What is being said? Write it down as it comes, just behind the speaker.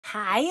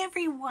Hi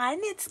everyone,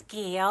 it's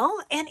Gail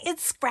and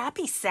it's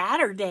Scrappy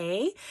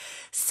Saturday.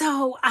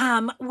 So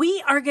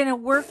we are gonna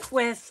work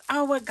with,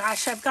 oh my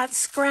gosh, I've got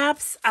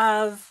scraps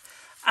of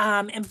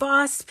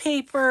embossed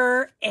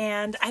paper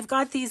and I've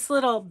got these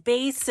little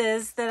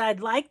bases that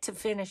I'd like to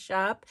finish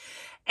up.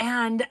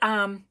 And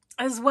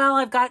as well,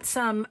 I've got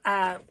some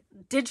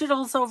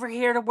digitals over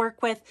here to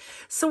work with.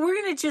 So we're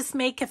gonna just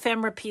make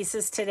ephemera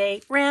pieces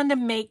today,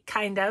 random make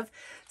kind of.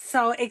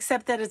 So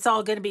except that it's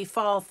all gonna be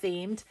fall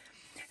themed.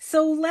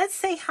 So let's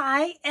say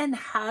hi and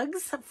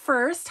hugs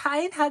first. Hi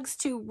and hugs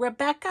to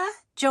Rebecca,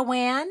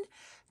 Joanne,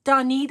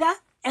 Donita,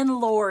 and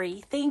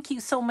Lori. Thank you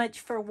so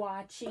much for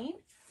watching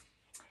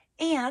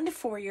and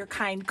for your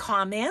kind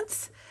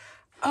comments.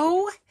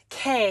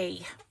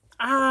 Okay.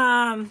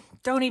 Don't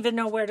even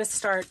know where to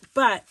start,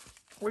 but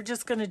we're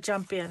just going to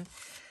jump in.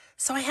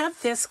 So I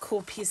have this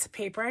cool piece of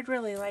paper. I'd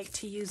really like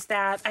to use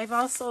that. I've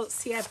also,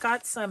 I've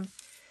got some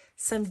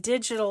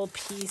digital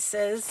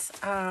pieces.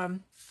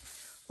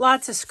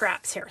 Lots of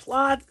scraps here.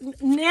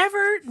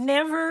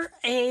 Never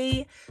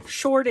a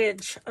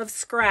shortage of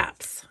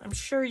scraps. I'm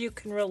sure you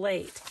can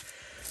relate.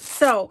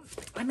 So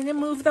I'm going to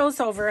move those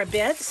over a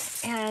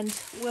bit and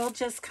we'll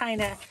just kind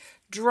of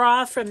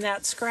draw from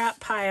that scrap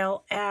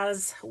pile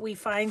as we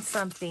find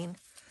something.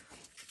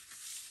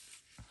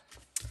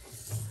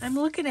 I'm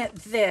looking at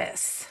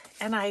this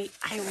and I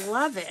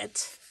love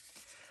it.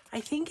 I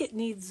think it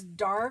needs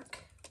dark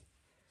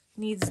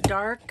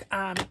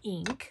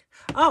ink.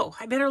 Oh,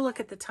 I better look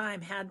at the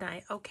time, hadn't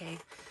I? Okay,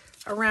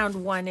 around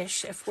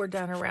 1-ish. If we're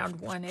done around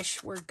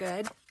 1-ish, we're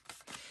good.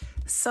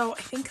 So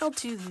I think I'll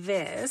do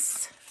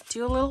this.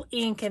 Do a little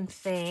ink and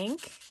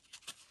think.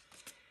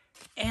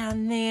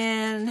 And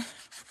then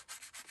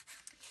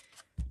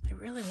I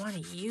really want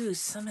to use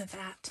some of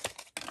that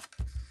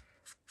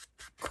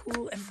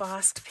cool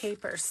embossed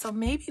paper. So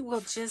maybe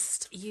we'll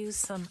just use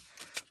some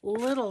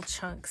little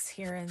chunks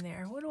here and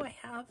there. What do I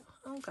have?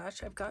 Oh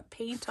gosh, I've got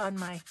paint on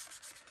my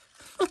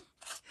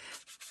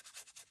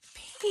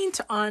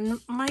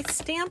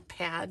stamp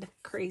pad,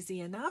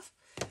 crazy enough.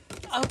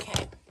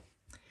 Okay.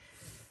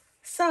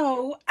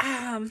 So,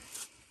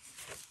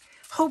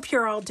 hope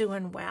you're all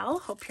doing well.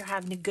 Hope you're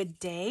having a good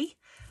day.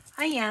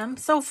 I am.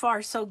 So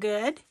far, so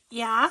good.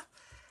 Yeah.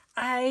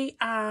 I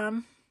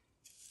am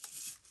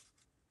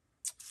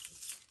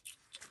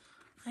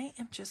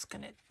just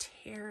going to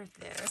tear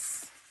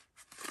this.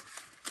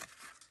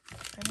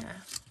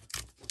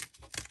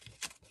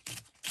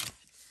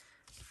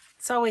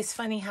 It's always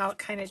funny how it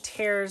kind of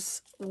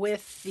tears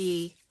with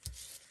the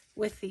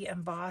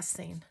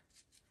embossing.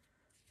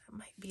 That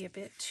might be a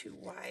bit too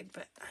wide,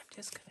 but I'm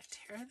just going to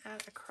tear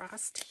that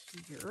across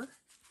here.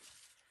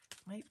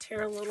 Might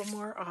tear a little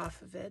more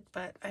off of it,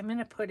 but I'm going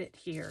to put it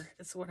here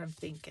is what I'm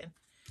thinking.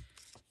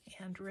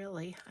 And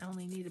really, I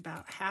only need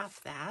about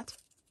half that.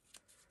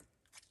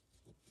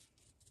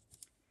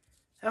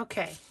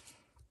 Okay.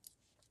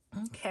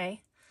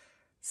 Okay.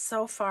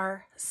 So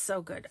far,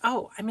 so good.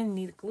 Oh, I'm going to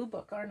need a glue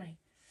book, aren't I?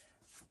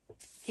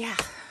 Yeah.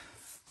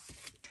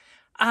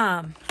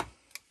 What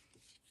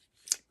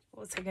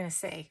was I going to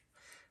say?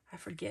 I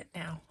forget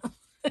now.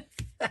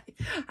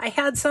 I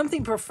had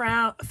something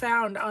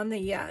profound on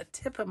the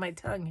tip of my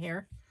tongue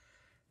here.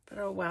 But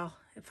oh well,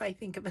 if I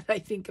think of it, I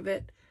think of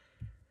it.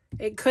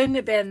 It couldn't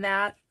have been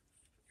that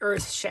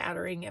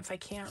earth-shattering if I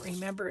can't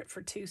remember it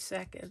for 2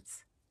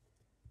 seconds.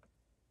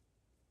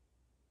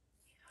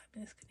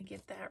 I'm just going to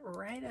get that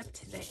right up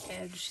to the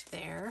edge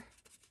there.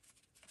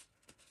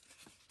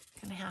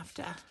 Going to have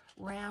to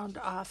round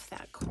off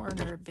that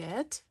corner a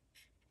bit.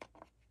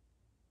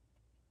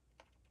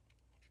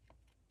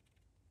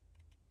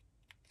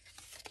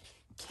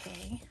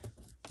 Okay.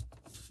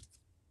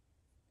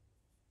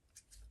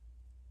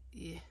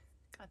 Yeah,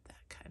 got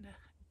that kind of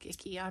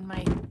gicky on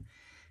my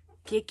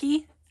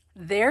gicky.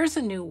 There's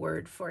a new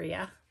word for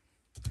you.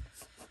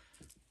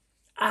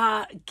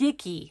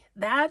 Gicky.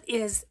 That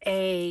is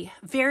a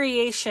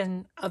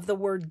variation of the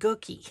word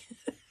gookie.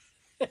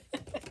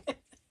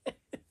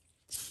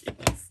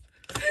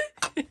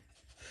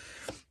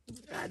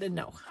 I don't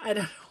know. I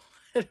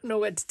don't know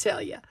what to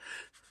tell you.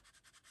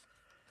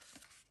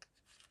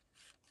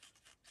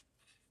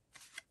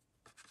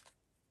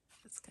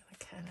 It's gonna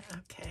kind of,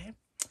 okay.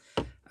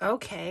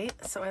 Okay,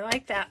 so I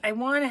like that. I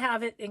want to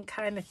have it in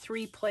kind of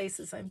 3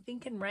 places. I'm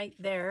thinking right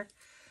there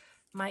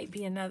might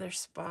be another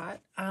spot.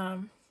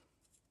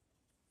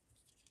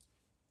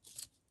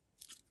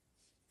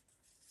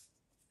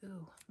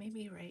 Ooh,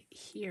 maybe right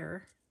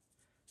here.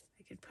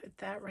 I could put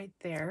that right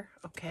there.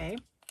 Okay.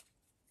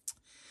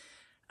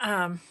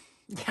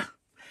 Yeah.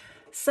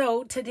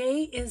 So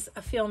today is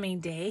a filming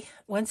day.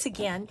 Once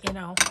again, you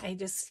know, I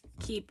just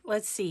keep,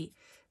 let's see.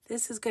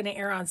 This is going to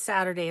air on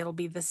Saturday. It'll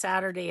be the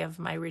Saturday of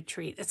my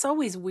retreat. It's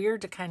always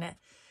weird to kind of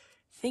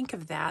think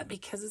of that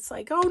because it's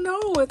like, oh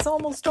no, it's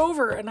almost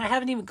over and I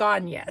haven't even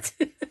gone yet.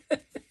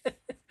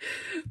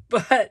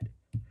 But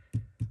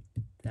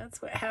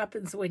that's what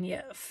happens when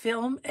you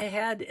film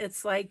ahead.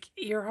 It's like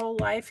your whole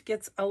life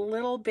gets a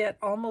little bit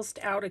almost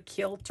out of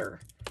kilter.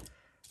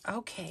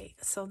 Okay,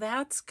 so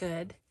that's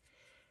good.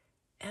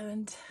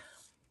 And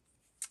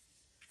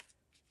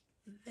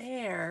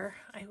there,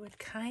 I would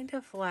kind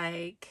of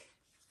like,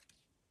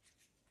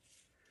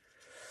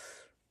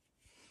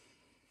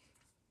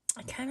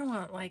 I kind of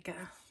want like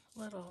a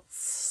little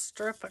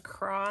strip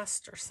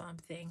across or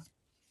something.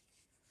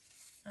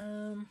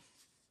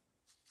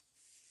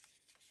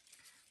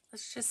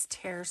 Let's just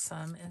tear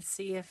some and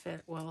see if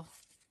it will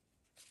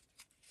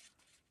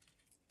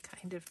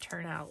kind of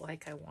turn out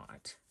like I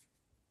want.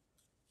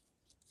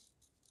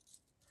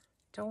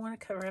 Don't want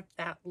to cover up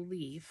that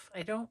leaf.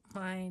 I don't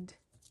mind.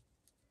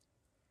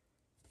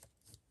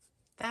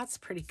 That's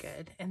pretty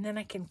good. And then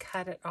I can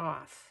cut it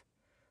off,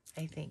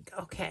 I think.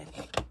 Okay.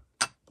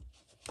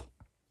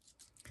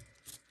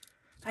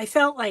 I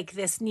felt like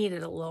this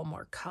needed a little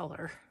more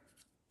color.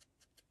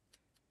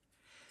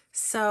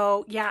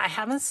 So, yeah, I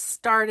haven't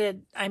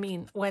started, I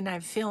mean, when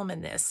I'm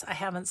filming this, I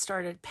haven't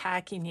started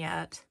packing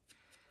yet,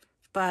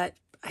 but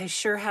I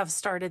sure have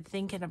started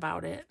thinking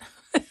about it.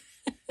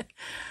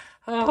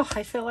 Oh,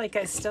 I feel like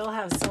I still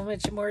have so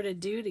much more to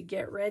do to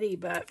get ready,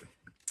 but,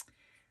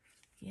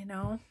 you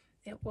know,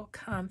 it will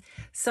come.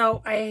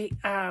 So I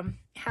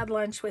had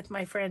lunch with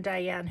my friend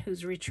Diane,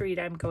 whose retreat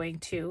I'm going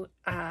to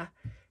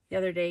the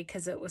other day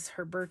because it was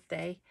her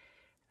birthday.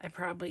 I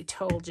probably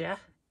told you.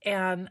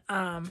 And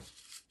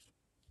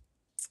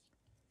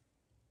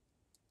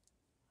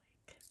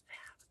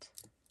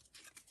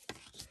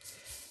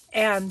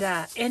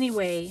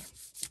anyway,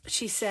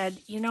 she said,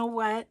 you know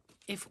what?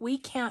 If we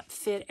can't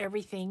fit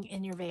everything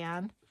in your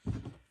van,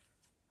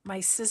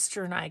 my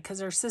sister and I, because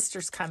her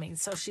sister's coming,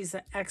 so she's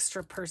an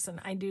extra person.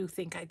 I do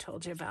think I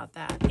told you about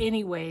that.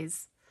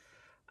 Anyways,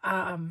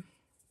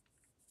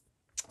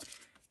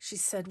 she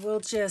said,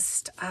 we'll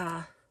just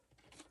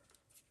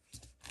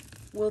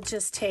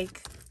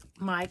take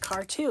my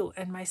car too.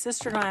 And my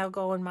sister and I will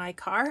go in my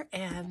car,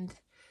 and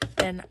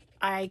then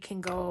I can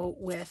go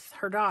with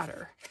her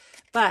daughter.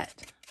 But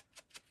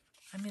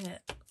I'm going to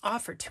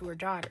offer to her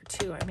daughter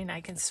too. I mean, I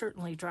can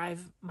certainly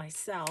drive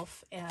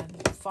myself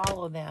and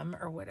follow them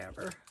or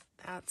whatever.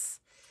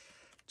 That's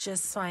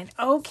just fine.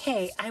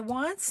 Okay, I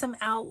want some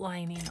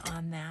outlining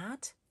on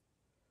that.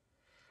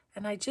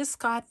 And I just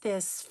got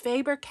this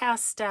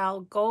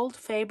Faber-Castell Gold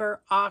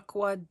Faber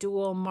Aqua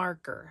Dual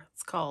Marker.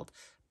 It's called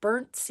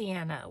Burnt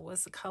Sienna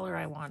was the color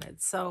I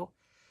wanted. So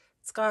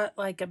it's got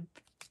like a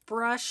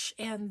brush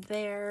in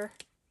there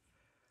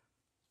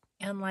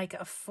and like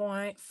a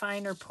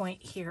finer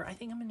point here. I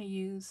think I'm going to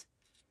use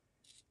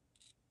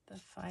the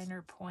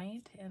finer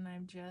point, and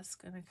I'm just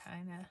going to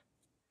kind of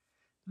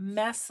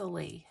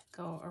messily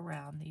go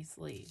around these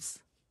leaves.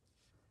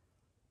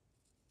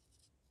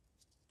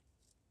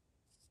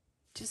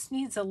 Just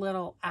needs a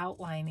little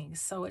outlining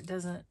so it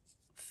doesn't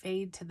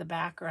fade to the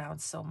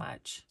background so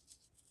much,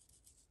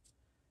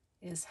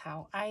 is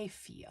how I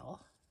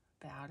feel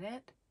about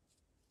it.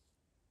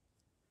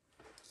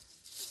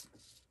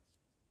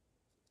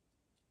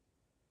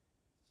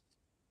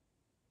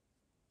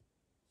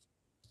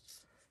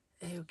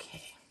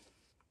 Okay.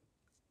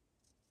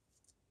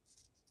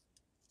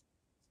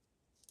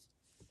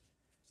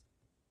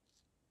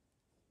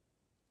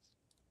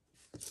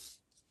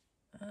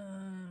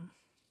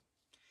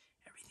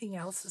 Everything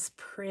else is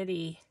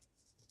pretty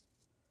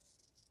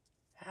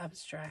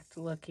abstract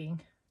looking.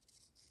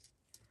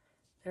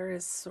 There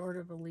is sort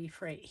of a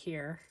leaf right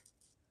here.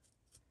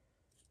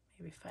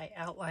 Maybe if I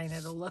outline it,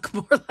 it'll look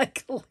more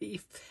like a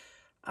leaf.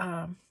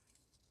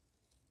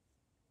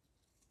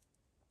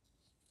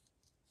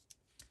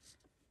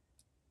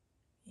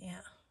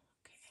 Yeah,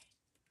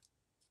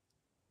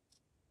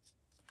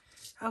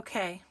 okay.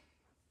 Okay.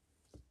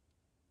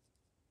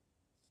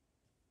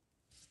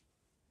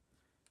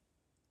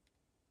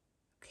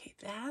 Okay,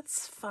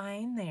 that's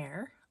fine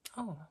there.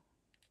 Oh.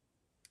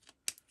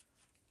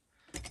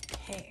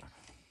 Okay.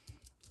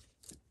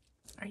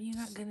 Are you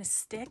not gonna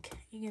stick?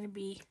 You gonna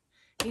be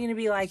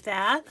like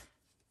that?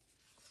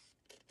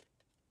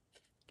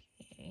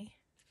 Okay.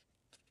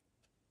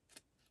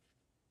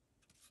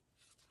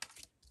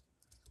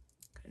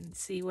 Couldn't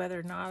see whether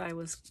or not I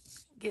was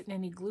getting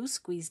any glue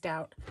squeezed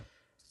out.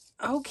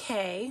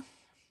 Okay.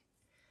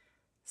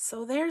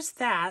 So there's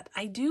that.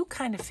 I do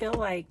kind of feel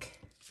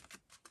like,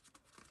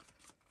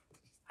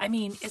 I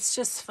mean, it's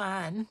just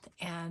fun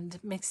and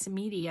mixed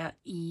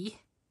media-y.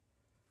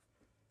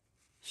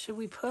 Should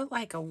we put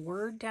like a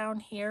word down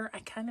here? I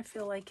kind of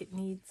feel like it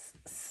needs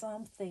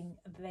something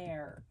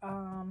there.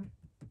 I'm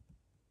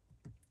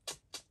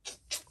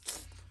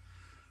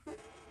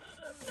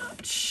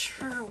not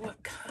sure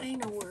what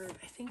kind of word.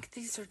 I think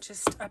these are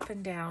just up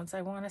and downs.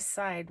 I want a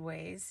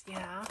sideways.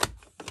 Yeah.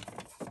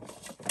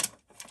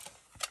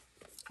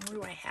 What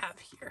do I have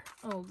here?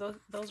 Oh,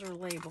 those are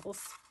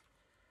labels.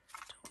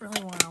 Don't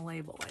really want a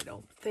label, I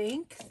don't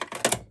think.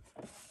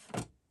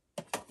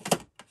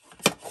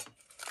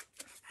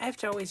 I have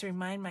to always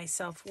remind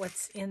myself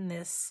what's in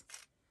this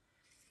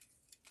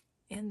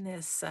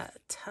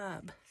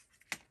tub.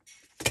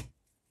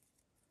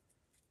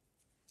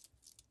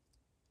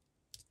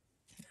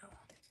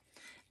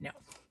 No.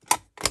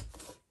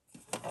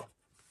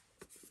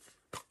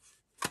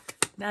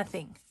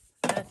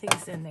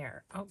 Nothing's in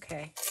there.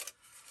 Okay.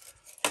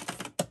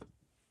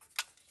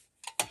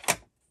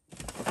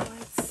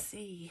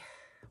 see.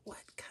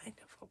 What kind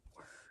of a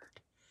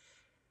word?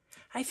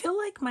 I feel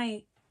like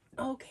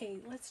okay,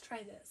 let's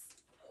try this.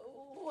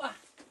 Oh,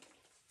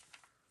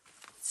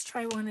 let's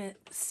try one to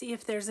see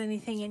if there's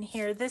anything in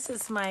here. This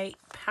is my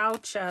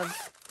pouch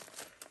of,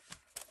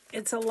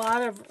 it's a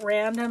lot of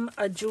random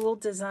jewel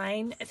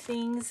design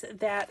things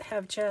that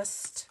have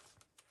just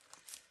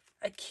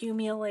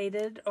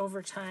accumulated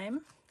over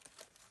time.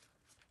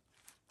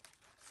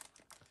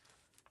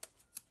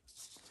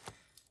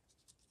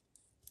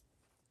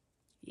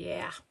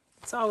 Yeah,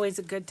 it's always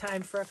a good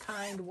time for a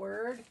kind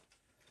word.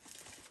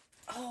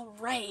 All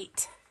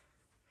right.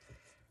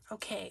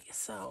 Okay,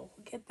 so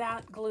get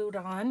that glued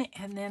on,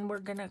 and then we're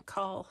going to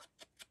call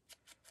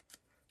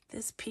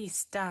this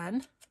piece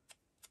done.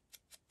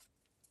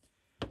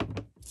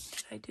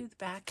 Did I do the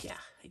back? Yeah,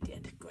 I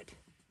did. Good.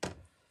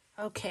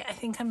 Okay, I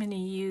think I'm going to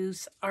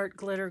use art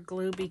glitter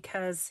glue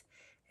because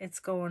it's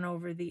going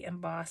over the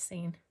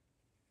embossing.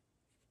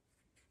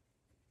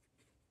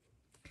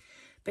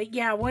 But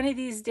yeah, one of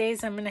these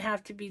days I'm going to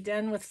have to be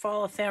done with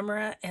fall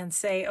ephemera and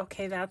say,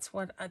 okay, that's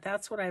what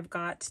I've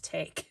got to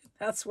take.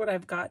 That's what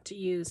I've got to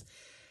use.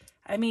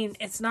 I mean,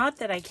 it's not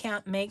that I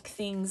can't make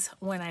things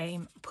when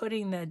I'm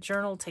putting the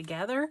journal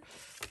together,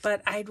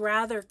 but I'd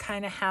rather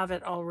kind of have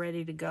it all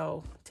ready to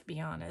go, to be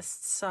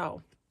honest.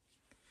 So,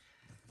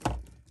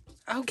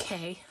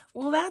 okay.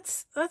 Well,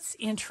 that's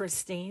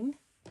interesting,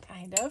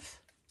 kind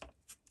of. It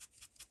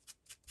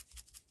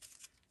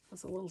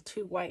was a little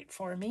too white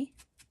for me.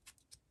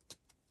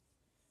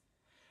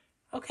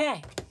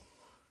 Okay.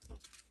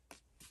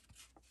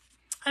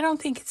 I don't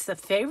think it's the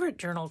favorite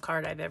journal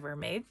card I've ever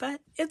made,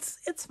 but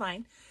it's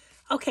fine.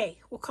 Okay,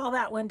 we'll call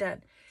that one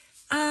done.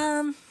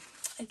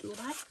 I'd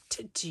like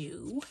to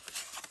do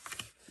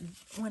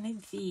one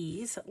of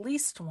these, at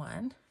least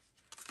one.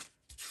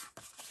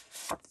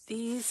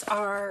 These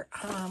are,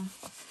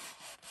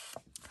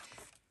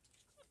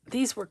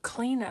 these were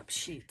cleanup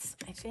sheets,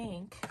 I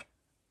think,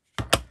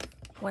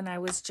 when I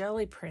was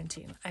jelly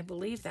printing. I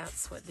believe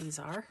that's what these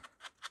are.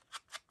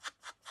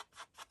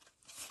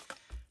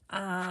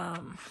 I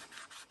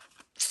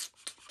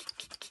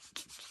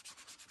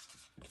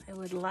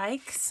would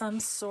like some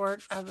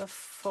sort of a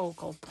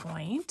focal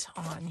point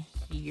on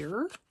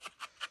here.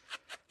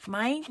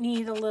 Might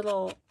need a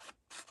little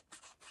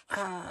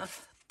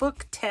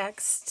book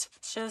text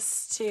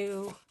just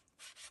to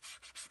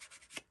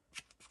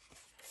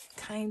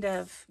kind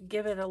of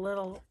give it a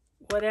little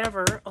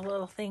whatever, a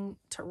little thing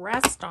to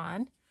rest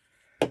on.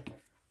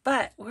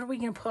 But what are we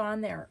going to put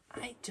on there?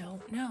 I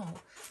don't know.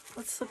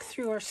 Let's look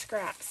through our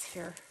scraps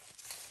here.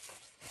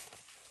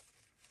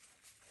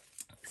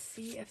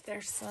 See if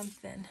there's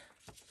something.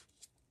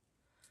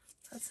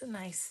 That's a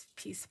nice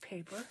piece of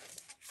paper.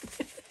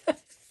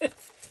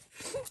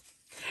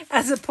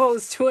 As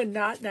opposed to a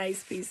not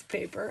nice piece of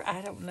paper.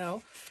 I don't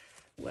know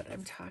what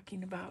I'm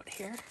talking about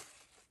here.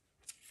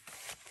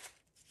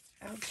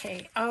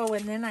 Okay. Oh,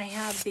 and then I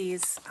have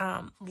these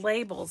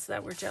labels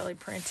that were jelly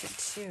printed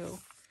too.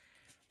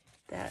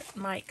 That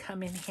might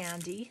come in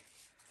handy.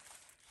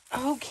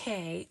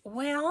 Okay.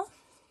 Well,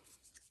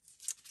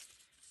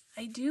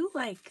 I do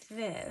like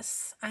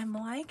this. I'm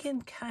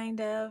liking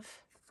kind of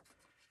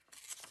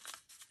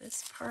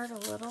this part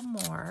a little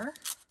more.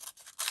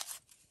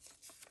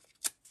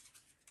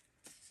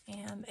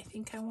 And I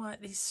think I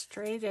want these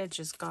straight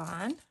edges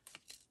gone.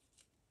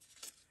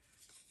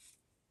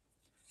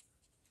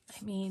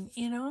 I mean,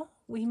 you know,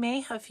 we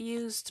may have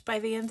used, by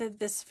the end of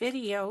this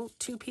video,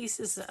 2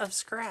 pieces of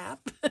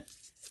scrap.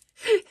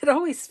 It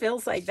always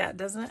feels like that,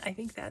 doesn't it? I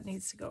think that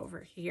needs to go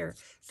over here,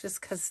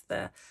 just because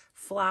the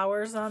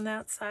flowers on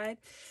that side.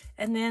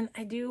 And then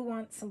I do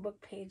want some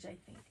book page, I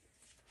think.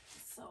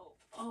 So,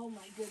 oh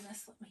my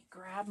goodness, let me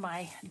grab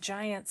my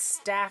giant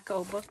stack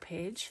of book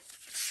page.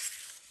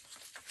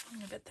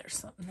 I bet there's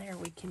something there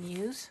we can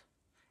use.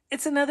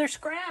 It's another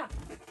scrap.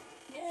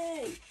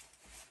 Yay.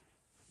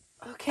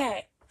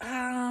 Okay.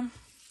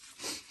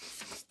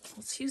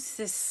 Let's use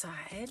this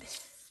side.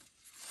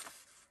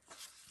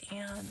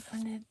 And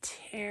I'm going to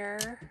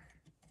tear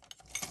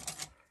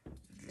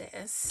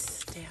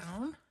this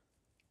down.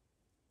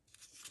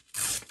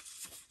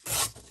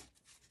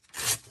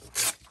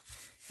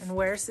 And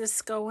where's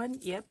this going?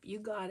 Yep, you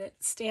got it.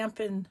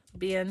 Stampin'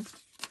 bin.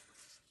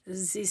 This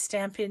is the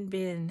stampin'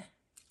 bin.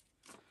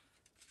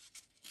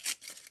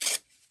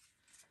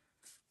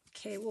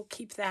 Okay, we'll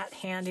keep that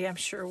handy. I'm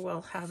sure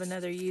we'll have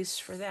another use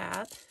for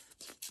that.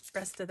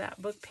 Rest of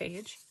that book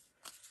page.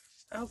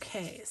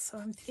 Okay, so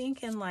I'm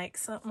thinking like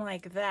something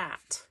like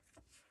that.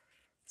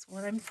 That's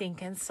what I'm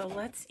thinking. So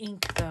let's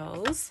ink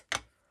those.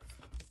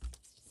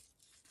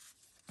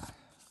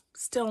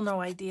 Still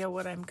no idea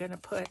what I'm going to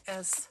put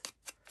as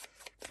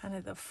kind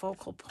of the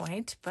focal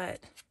point, but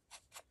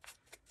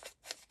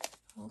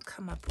we'll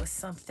come up with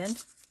something.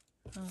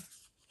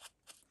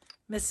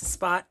 Miss a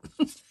spot.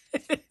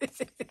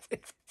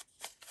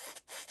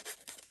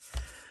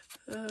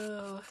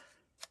 Oh.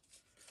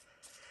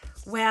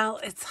 Well,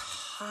 it's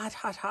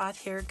hot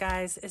here,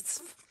 guys.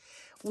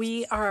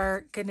 We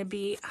are going to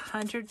be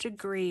 100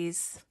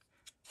 degrees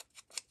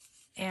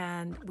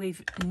And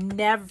we've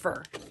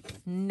never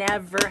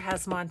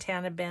has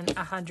Montana been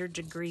 100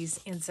 degrees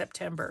in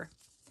September.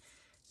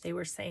 They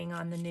were saying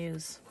on the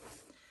news.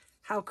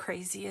 How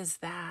crazy is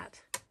that?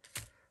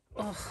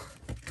 Oh.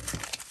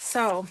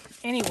 So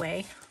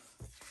anyway,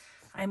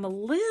 I'm a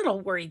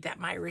little worried that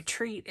my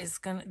retreat is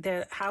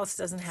the house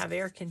doesn't have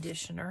air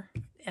conditioning.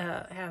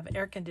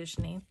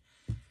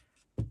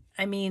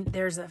 I mean,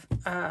 there's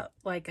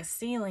like a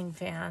ceiling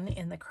fan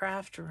in the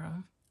craft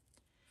room.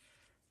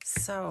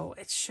 So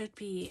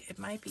it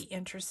might be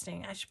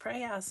interesting. I should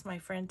probably ask my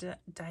friend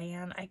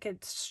Diane. I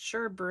could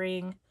sure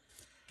bring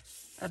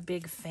a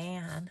big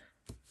fan.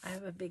 I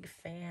have a big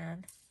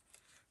fan.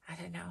 I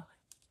don't know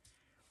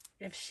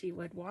if she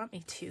would want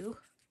me to.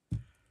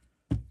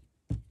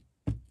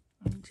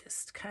 I'm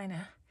just kind of,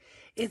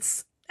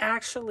 it's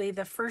actually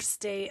the first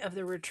day of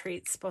the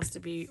retreat supposed to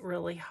be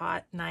really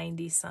hot,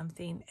 90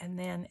 something, and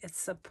then it's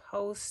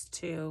supposed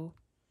to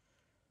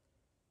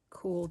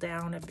cool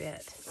down a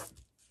bit.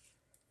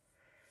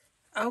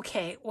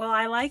 Okay, well,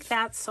 I like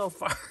that so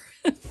far,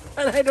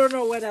 but I don't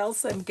know what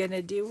else I'm going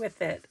to do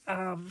with it.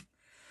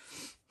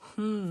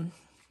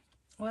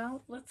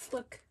 Well, let's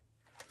look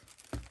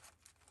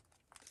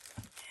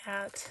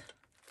at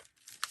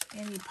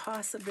any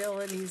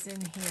possibilities in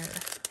here.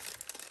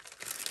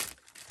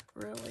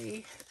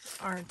 Really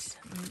aren't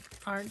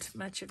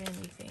much of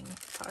anything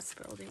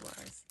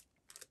possibility-wise.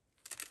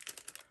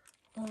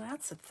 Well,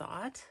 that's a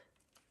thought.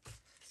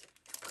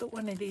 Put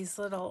one of these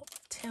little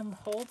Tim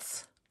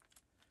Holtz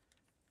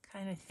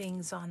kind of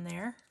things on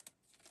there.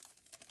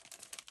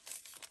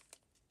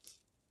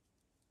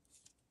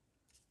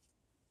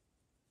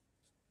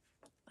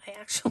 I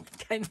actually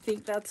kind of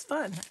think that's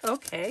fun.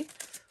 Okay,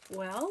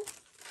 well,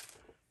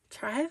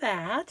 try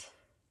that.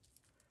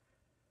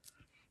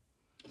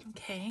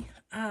 Okay,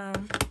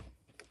 and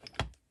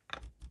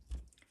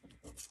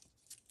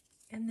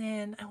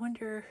then I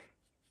wonder,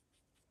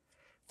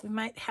 we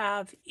might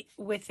have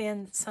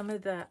within some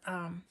of the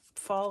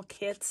fall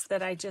kits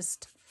that I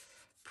just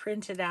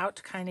printed out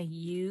to kind of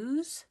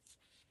use.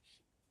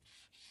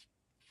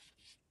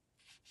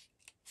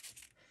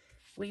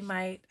 We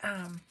might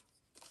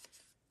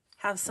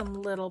have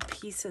some little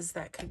pieces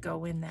that could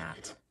go in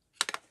that.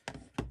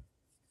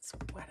 That's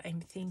what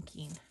I'm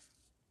thinking.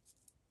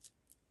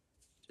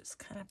 Just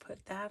kind of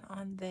put that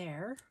on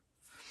there.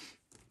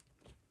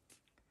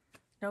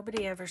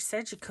 Nobody ever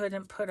said you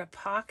couldn't put a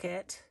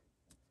pocket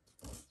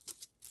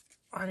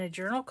on a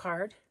journal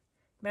card.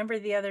 Remember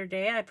the other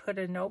day I put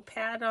a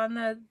notepad on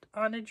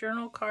a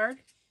journal card?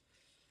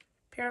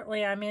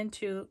 Apparently I'm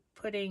into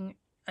putting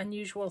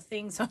unusual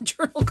things on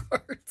journal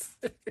cards.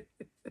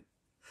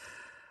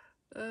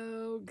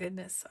 Oh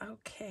goodness.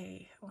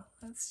 Okay, well,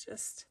 let's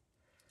just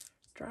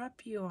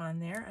drop you on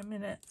there. I'm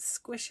going to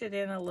squish it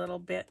in a little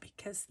bit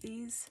because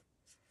these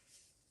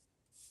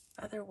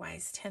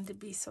otherwise tend to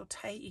be so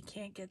tight you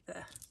can't get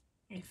the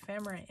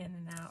ephemera in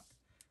and out.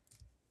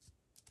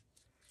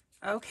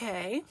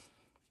 Okay.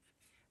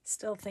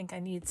 Still think I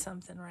need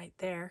something right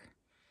there.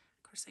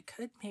 Of course, I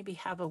could maybe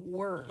have a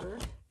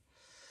word.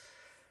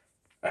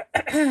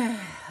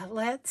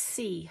 Let's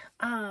see.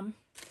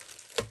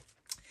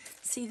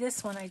 See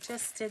this one, I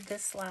just did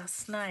this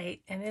last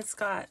night, and it's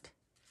got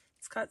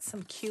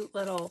some cute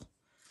little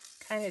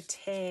kind of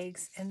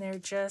tags, and they're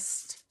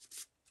just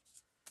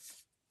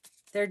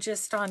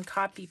on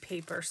copy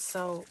paper,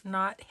 so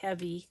not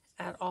heavy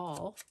at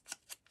all.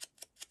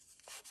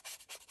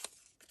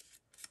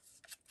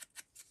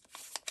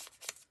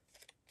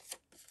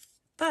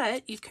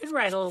 But you could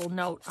write a little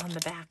note on the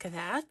back of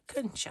that,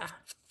 couldn't ya?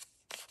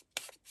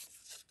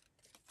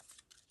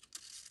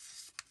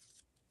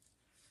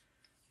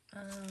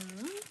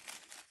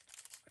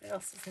 What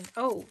else is in?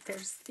 Oh,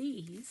 there's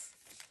these.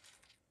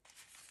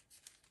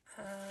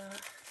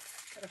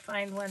 Gotta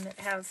find one that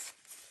has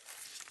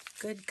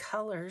good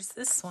colors.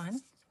 This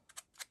one.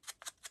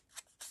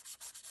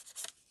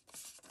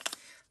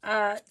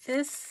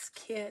 This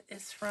kit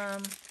is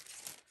from,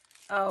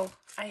 oh,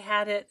 I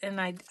had it,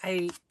 and I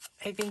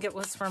think it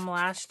was from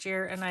last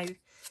year, and I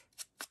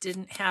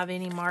didn't have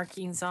any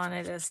markings on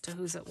it as to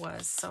whose it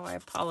was, so I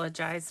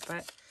apologize,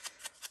 but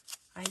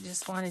I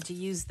just wanted to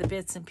use the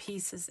bits and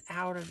pieces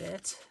out of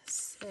it.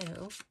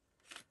 So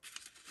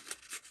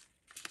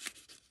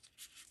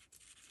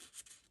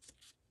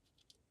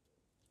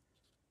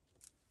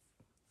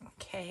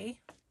okay,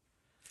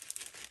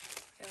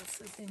 what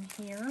else is in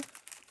here?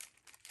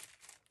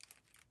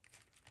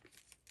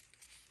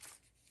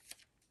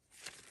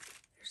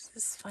 There's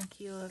this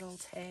funky little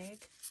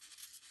tag.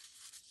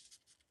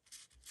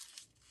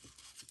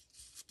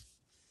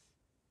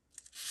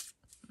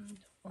 Don't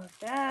love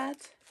that.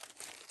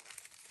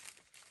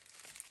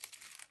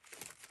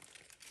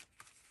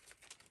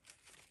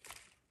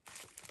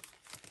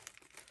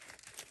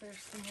 There's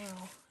some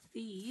little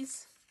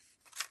these.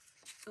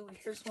 Oh,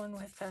 here's one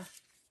with a,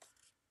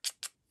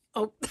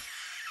 oh.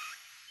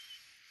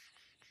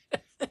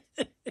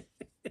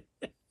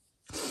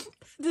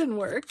 Didn't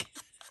work.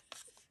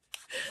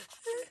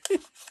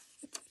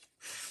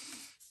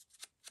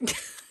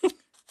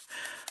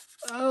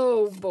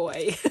 Oh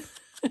boy.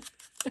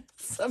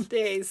 Some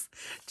days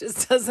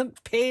just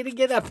doesn't pay to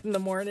get up in the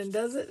morning,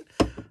 does it?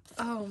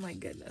 Oh my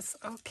goodness.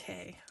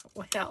 Okay.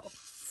 Well,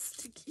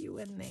 stick you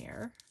in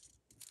there.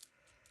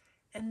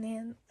 And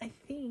then I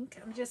think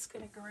I'm just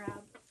going to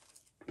grab,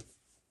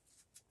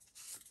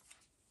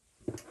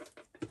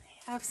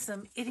 I have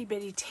some itty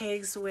bitty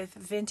tags with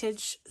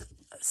vintage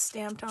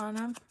stamped on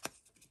them.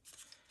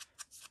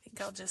 I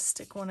think I'll just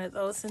stick one of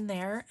those in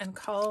there and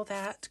call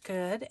that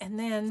good. And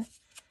then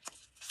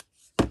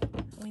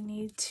we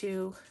need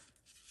to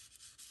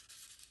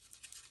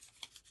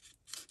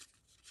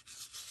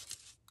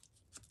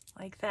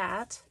like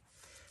that.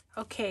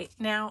 Okay,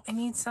 now I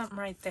need something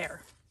right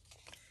there.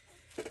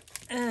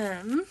 I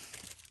am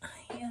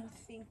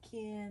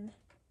thinking,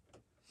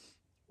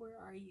 where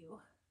are you?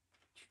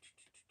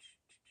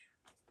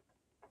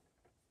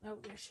 Oh,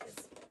 there she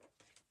is.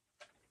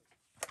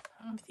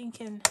 I'm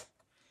thinking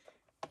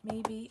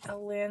maybe a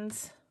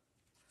lens,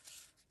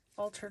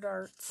 altered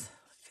arts.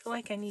 I feel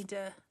like I need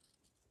to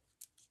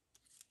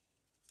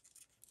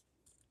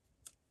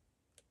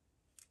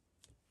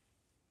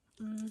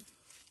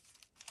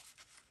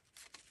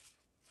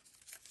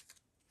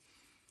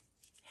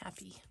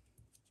happy.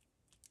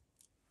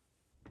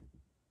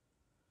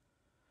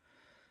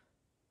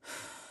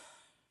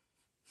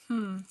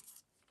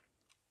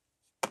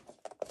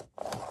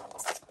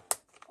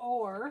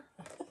 Or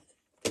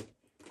I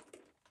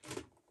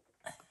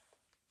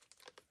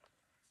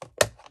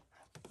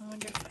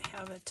wonder if I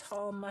have a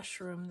tall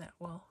mushroom that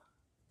will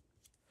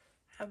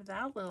have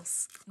that little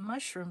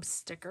mushroom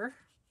sticker.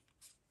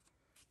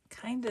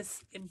 Kind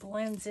of, it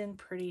blends in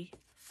pretty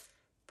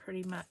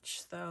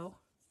much though.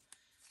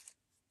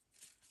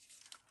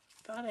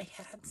 Thought I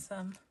had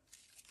some.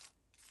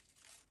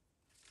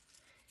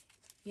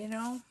 You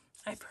know,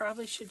 I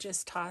probably should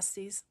just toss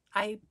these.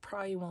 I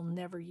probably will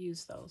never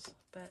use those,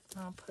 but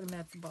I'll put them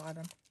at the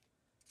bottom.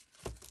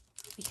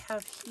 We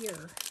have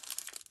here,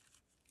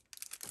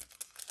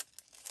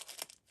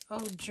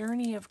 oh,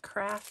 Journey of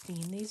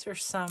Crafting. These are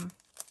some,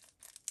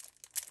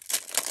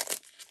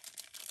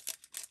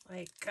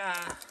 like,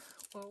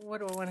 what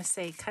do I want to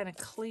say? Kind of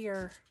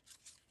clear.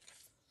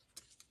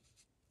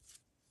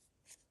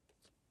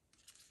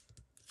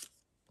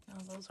 No,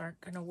 those aren't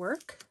going to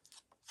work.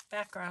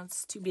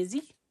 Background's too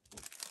busy.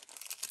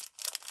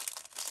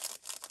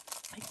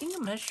 I think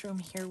a mushroom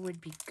here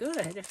would be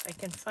good if I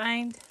can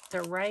find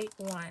the right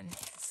one.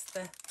 It's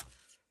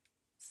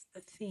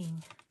the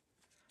thing.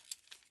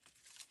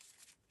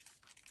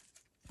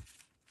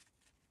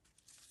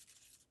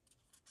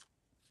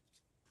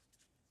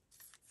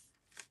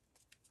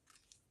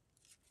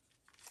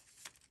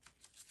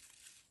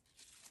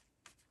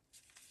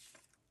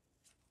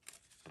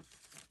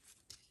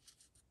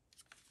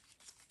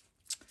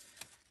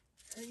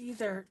 They're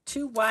either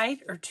too wide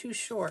or too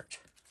short.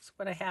 That's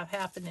what I have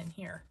happening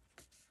here.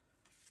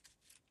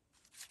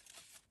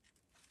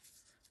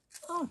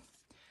 Oh,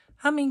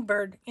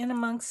 hummingbird in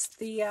amongst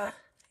the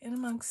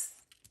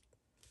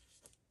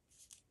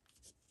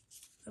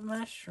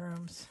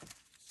mushrooms.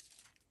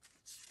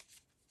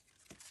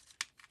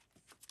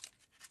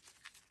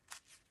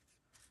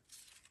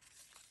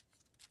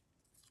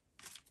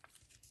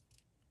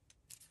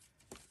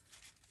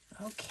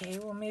 Okay,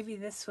 well maybe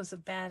this was a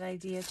bad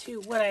idea too.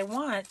 What I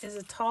want is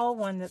a tall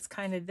one that's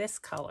kind of this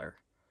color.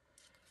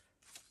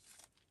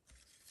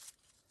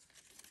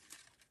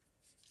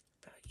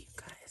 About you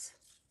guys.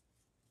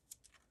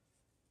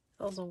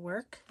 Those will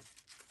work.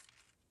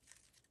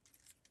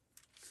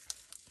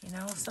 You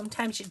know,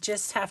 sometimes you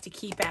just have to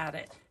keep at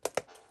it.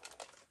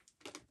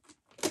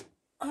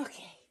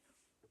 Okay.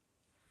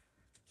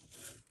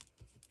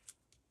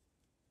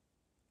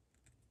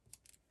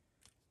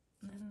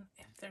 And then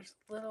if there's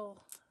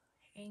little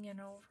hanging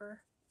over,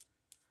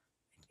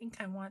 I think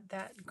I want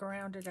that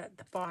grounded at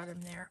the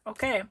bottom there.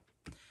 Okay,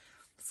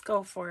 let's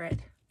go for it.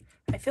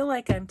 I feel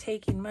like I'm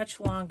taking much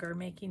longer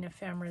making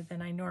ephemera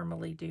than I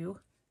normally do.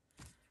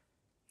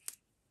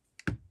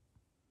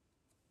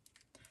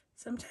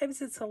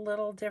 Sometimes it's a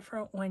little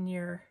different when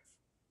you're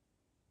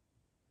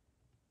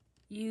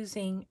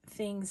using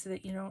things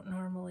that you don't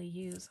normally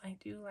use. I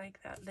do like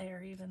that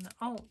there, even though,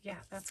 oh yeah,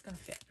 that's gonna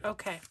fit.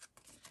 Okay.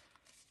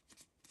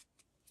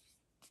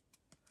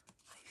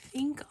 I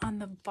think on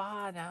the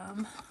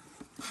bottom,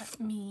 let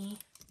me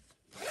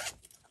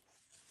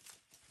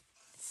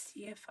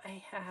see if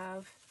I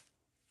have,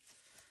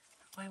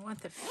 oh, I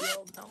want the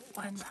field note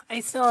one.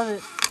 I still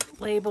haven't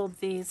labeled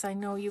these. I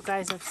know you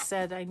guys have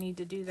said I need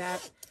to do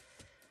that,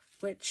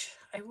 which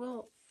I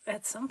will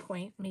at some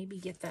point maybe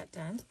get that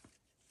done.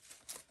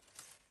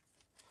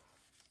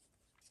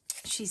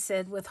 She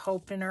said with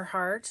hope in her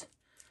heart.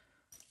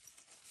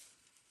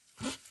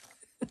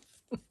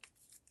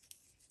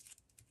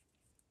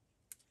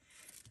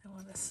 I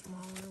want a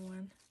smaller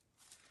one.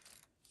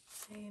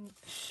 I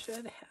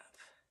should have.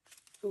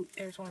 Oh,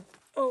 there's one.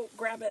 Oh,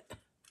 grab it.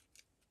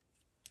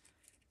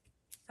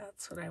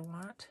 That's what I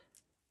want.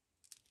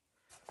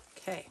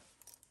 Okay.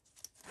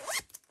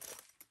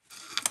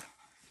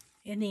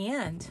 In the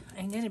end,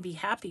 I'm going to be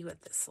happy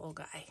with this little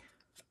guy.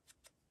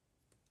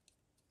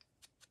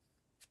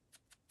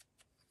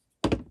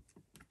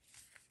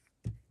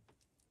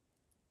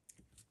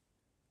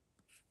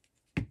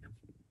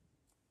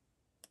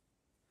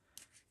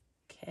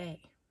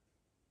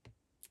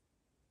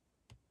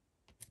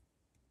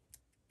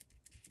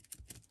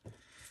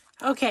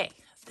 Okay,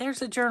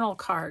 there's a journal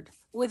card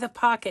with a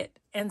pocket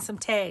and some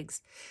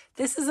tags.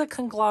 This is a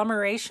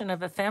conglomeration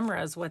of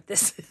ephemera is what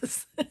this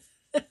is.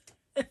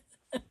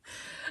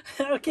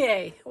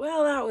 Okay,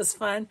 well, that was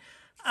fun.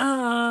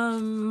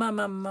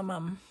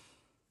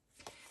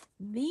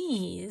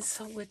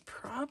 These would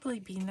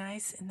probably be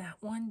nice in that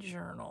one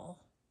journal.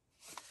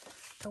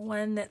 The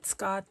one that's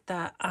got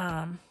the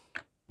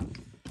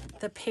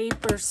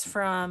papers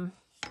from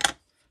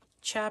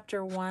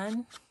chapter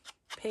 1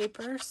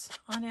 papers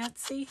on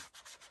Etsy.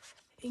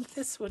 I think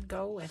this would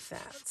go with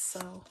that,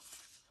 so.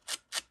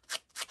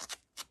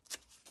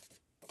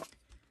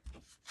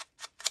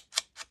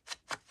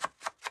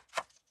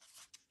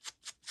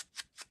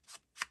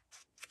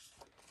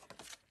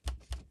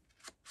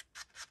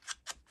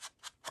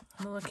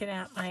 I'm looking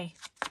at my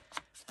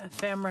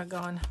ephemera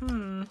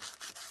going,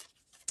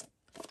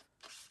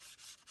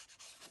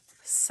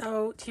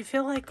 So, do you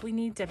feel like we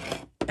need to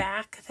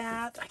back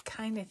that? I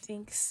kind of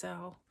think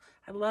so.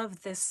 I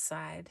love this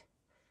side.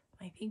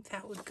 I think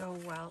that would go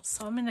well.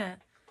 So I'm going to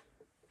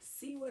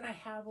see what I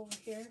have over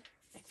here.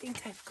 I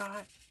think I've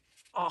got,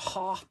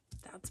 aha,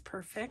 that's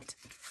perfect.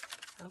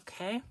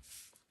 Okay.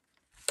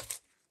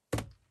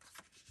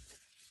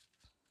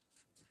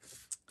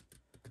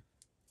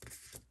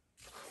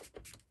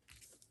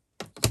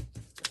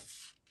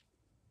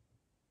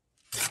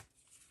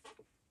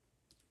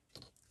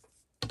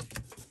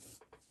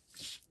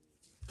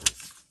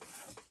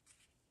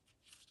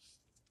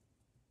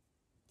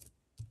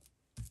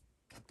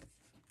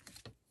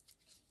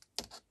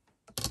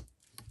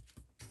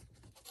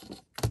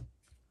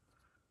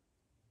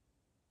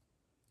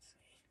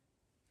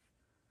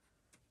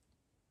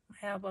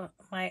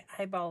 My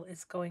eyeball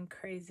is going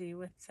crazy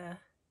with the,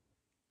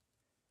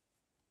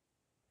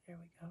 there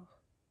we go.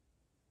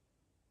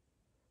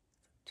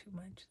 Too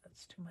much,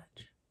 that's too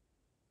much.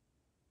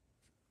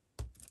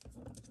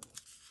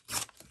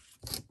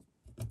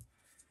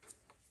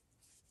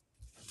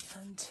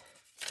 And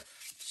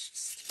let's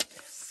just do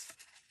this.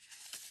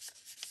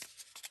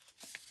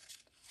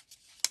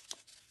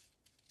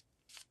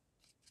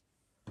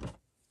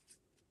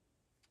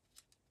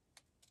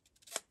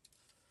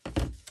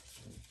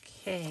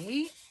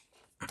 Okay.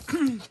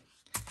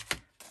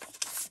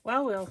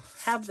 Well, we'll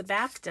have the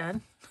back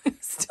done.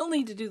 Still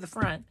need to do the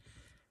front.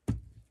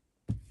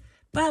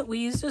 But we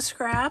used a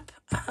scrap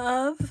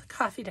of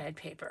coffee dyed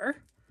paper.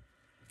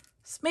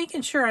 Just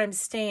making sure I'm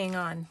staying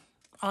on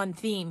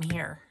theme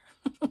here.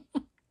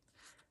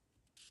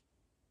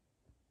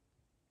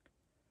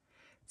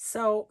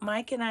 So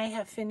Mike and I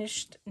have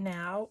finished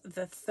now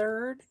the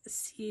 3rd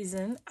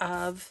season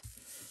of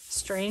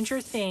Stranger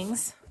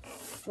Things.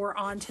 We're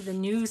on to the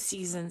new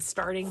season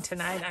starting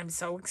tonight. I'm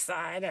so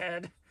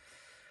excited.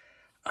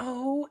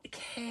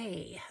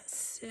 Okay,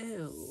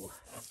 so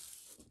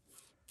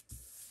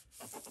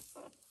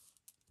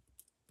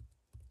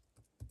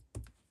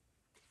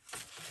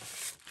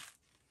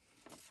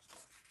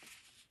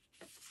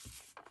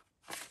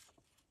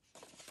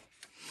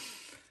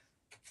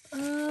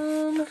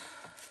what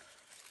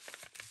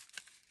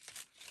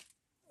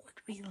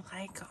do we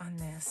like on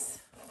this?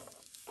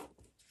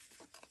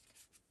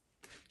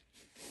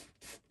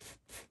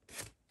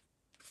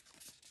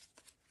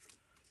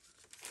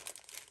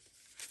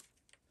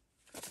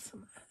 Got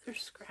some other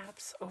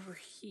scraps over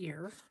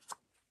here.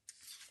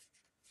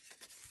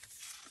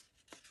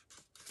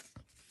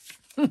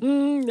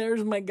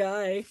 There's my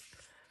guy.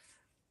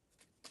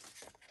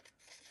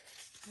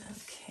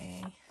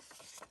 Okay.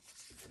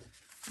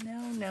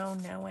 No,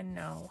 and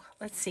no.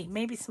 Let's see,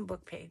 maybe some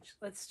book page.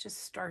 Let's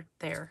just start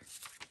there.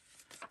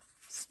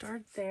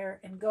 Start there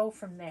and go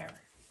from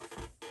there.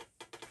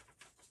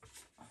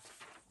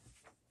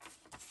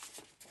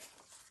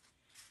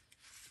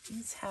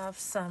 These have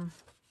some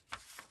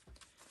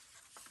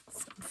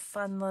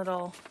fun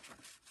little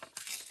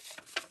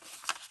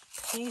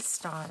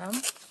paste on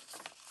them.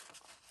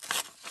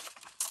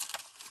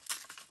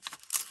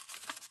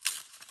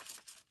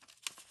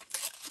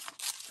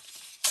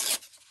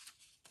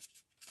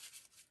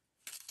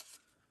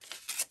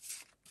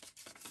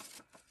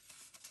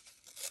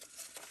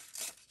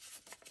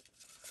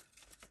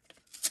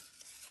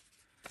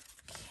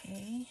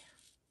 Okay.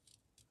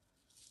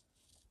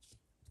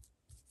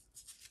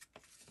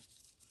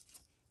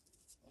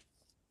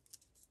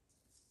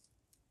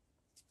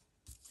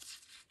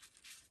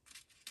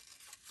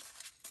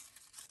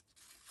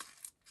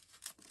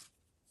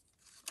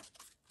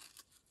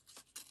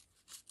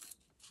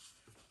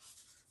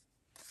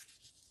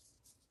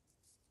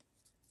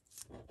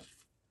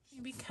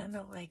 Maybe kind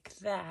of like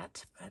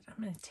that, but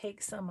I'm going to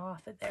take some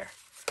off of there.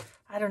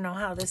 I don't know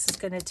how this is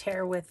going to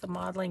tear with the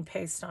modeling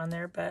paste on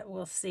there, but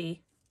we'll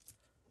see.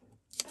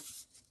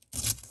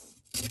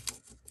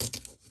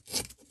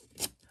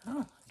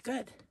 Oh,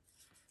 good.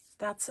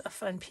 That's a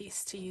fun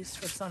piece to use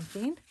for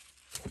something.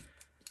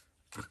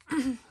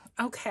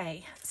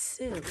 Okay,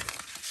 so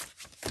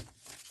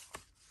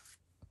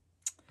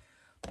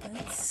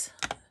let's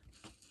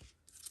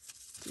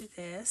do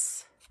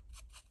this.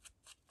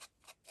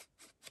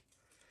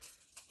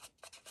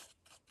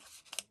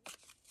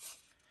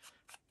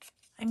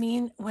 I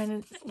mean,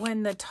 when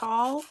the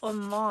tall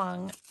and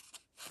long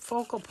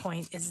focal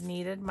point is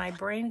needed, my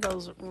brain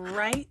goes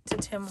right to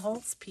Tim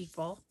Holtz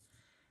people.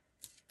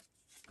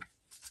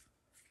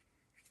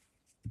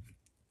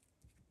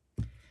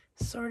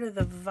 Sort of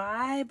the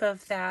vibe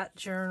of that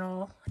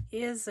journal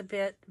is a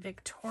bit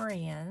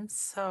Victorian,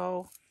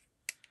 so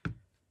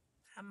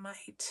that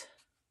might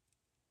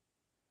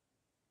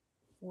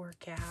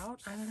work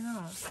out. I don't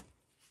know.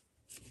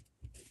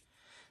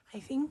 I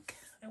think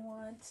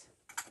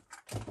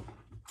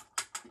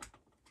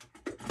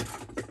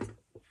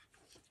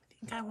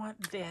I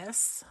want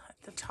this at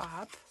the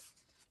top.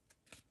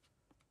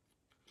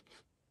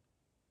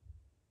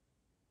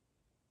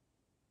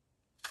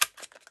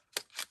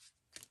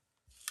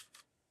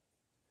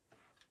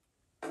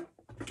 And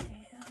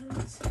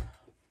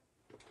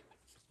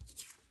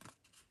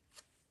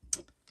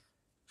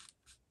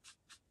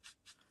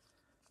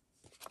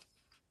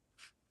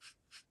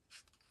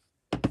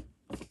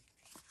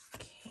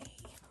okay,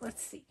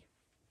 let's see.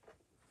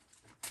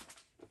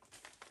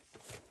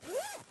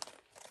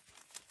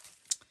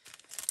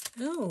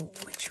 Ooh,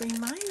 which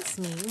reminds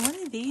me,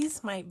 one of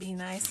these might be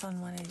nice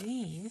on one of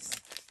these.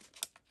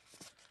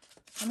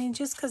 I mean,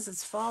 just because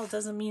it's fall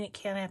doesn't mean it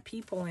can't have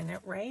people in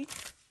it, right?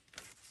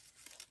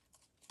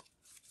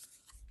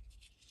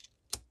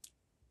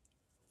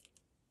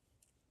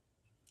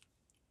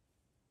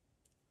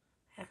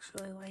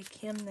 Actually like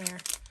him there.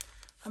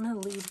 I'm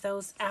going to leave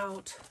those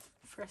out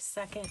for a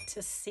second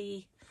to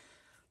see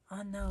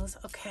on those.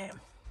 Okay.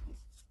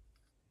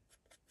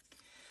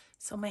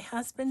 So my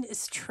husband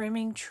is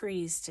trimming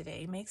trees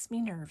today. Makes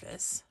me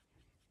nervous.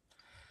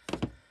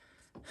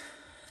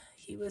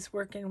 He was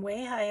working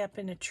way high up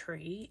in a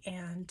tree,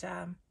 and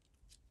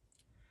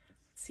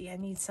see, I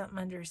need something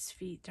under his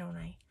feet, don't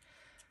I?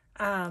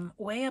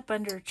 Way up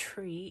under a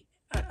tree,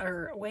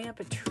 or way up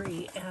a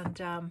tree,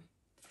 and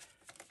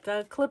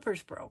the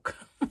clippers broke.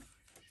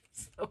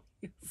 So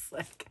he's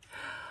like,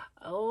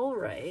 all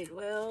right,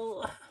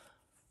 well,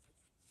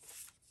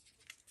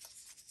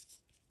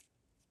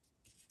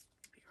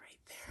 be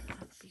right there.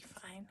 That'll be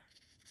fine.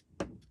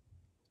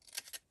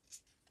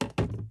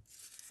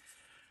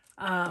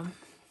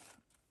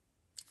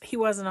 He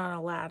wasn't on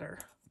a ladder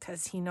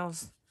because he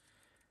knows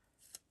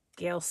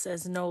Gail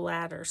says no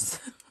ladders.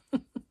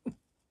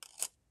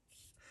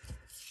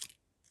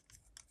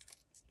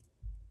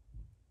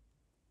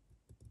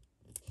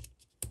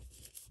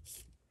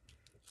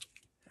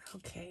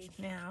 Okay,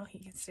 now he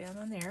can stand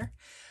on there.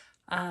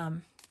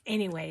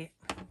 Anyway,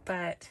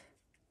 but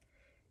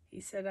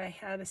he said I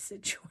had a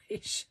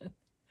situation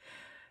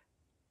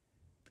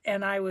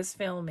and I was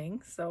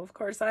filming. So, of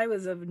course, I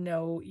was of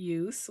no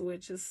use,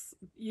 which is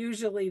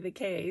usually the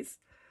case.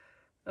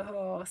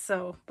 Oh,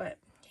 so, but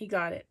he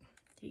got it.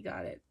 He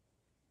got it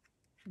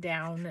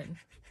down and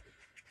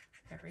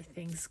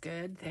everything's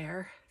good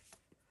there.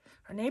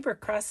 Our neighbor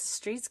across the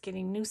street's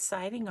getting new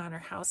siding on her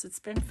house. It's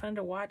been fun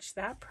to watch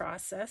that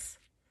process.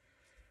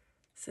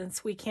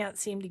 Since we can't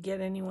seem to get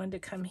anyone to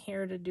come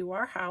here to do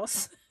our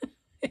house,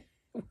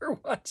 we're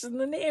watching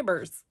the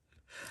neighbors.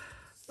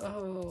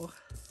 Oh,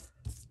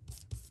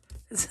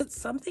 is it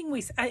something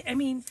I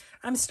mean,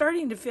 I'm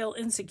starting to feel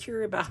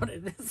insecure about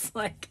it. It's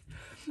like,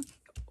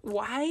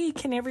 why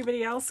can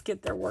everybody else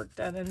get their work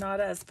done and not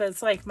us? But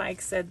it's like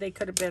Mike said, they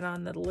could have been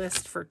on the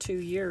list for 2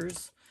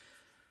 years.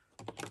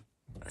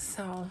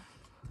 So,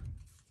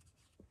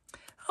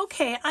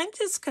 okay, I'm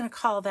just going to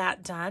call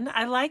that done.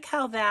 I like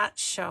how that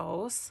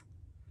shows.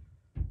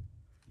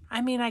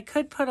 I mean, I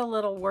could put a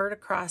little word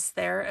across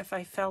there if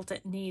I felt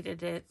it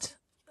needed it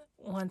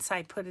once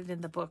I put it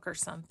in the book or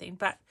something.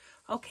 But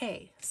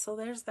okay, so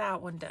there's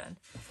that one done.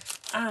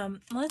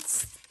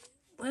 Let's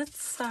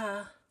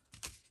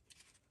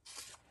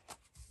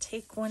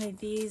take one of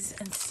these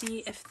and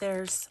see if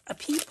there's a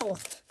people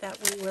that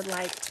we would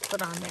like to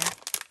put on there.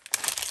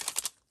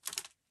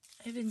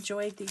 I've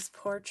enjoyed these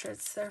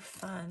portraits. They're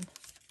fun.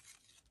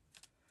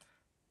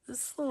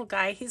 This little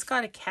guy, he's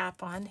got a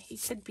cap on.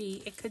 It could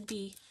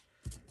be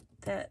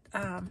that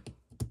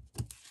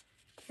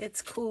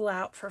it's cool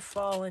out for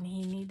fall and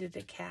he needed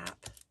a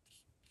cap.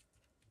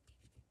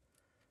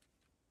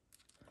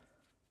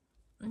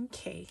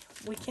 Okay,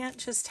 we can't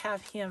just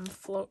have him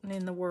floating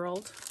in the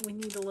world. We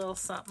need a little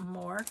something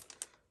more.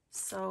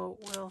 So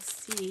we'll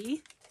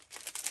see.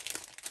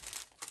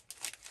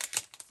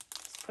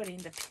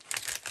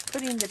 Just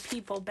putting the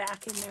people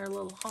back in their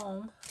little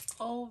home.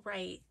 All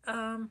right.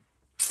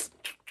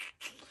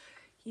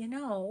 You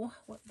know,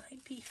 what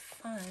might be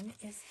fun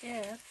is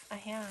if I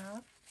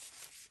have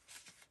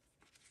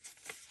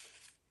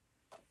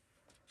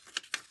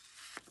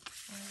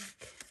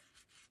like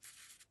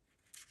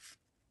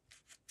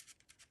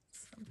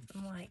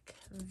something like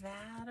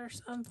that or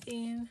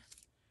something.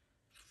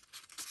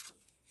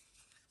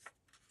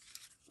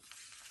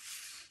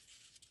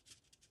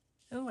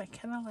 Oh, I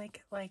kind of like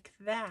it like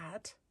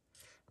that.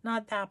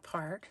 Not that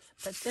part,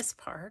 but this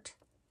part.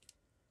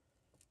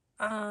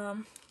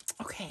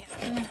 Okay,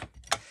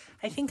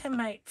 I think I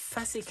might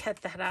fussy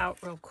cut that out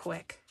real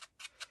quick.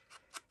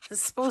 This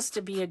is supposed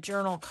to be a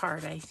journal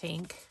card, I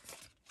think.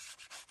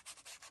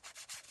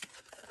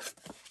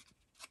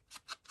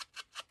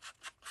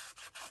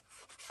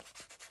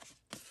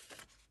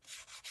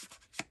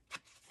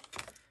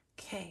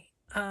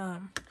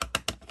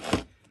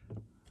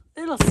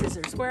 little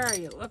scissors. Where are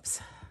you?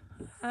 Whoops.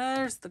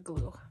 There's the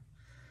glue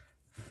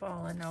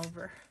falling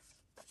over.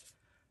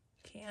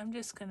 Okay, I'm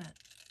just gonna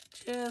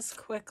just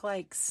quick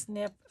like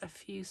snip a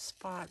few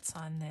spots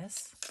on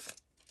this.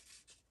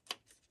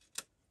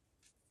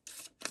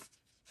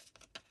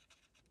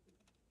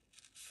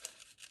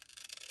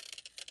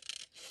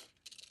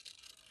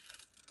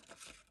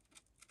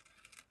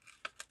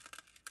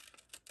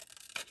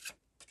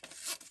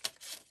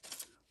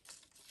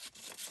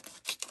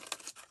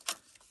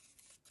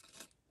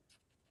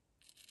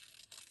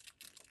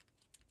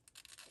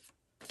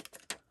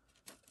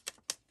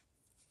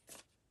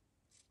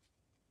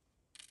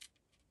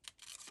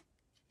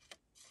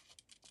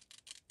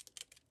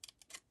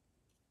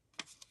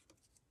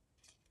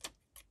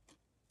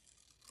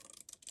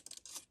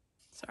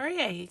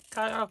 Sorry, I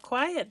got all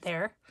quiet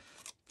there.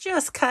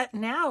 Just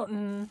cutting out,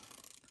 and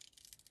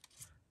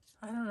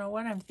I don't know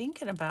what I'm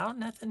thinking about.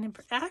 Nothing.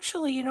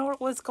 Actually, you know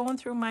what was going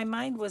through my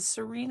mind was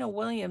Serena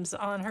Williams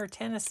on her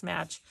tennis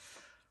match.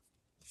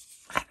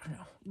 I don't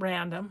know.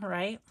 Random,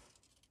 right?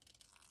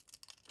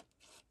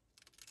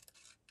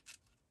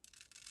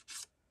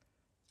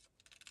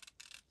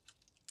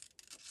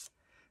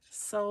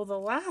 So the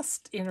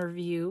last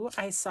interview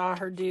I saw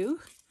her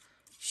do,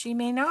 she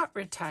may not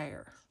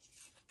retire.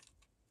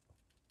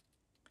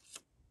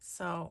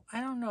 So I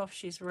don't know if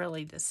she's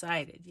really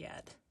decided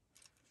yet.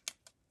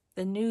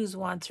 The news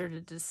wants her to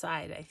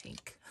decide, I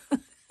think.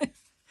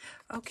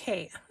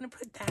 Okay, I'm going to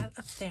put that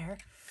up there.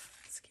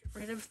 Let's get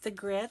rid of the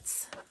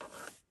grits.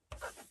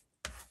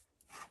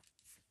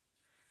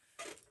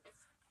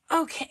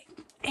 Okay,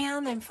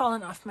 and I'm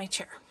falling off my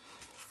chair.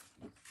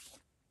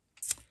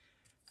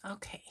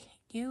 Okay,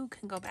 you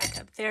can go back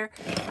up there.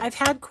 I've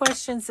had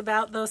questions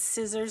about those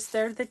scissors.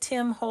 They're the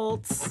Tim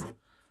Holtz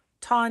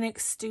Tonic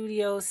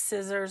Studio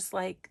scissors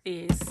like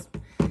these.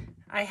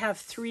 I have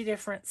 3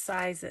 different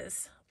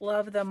sizes.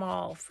 Love them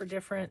all for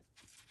different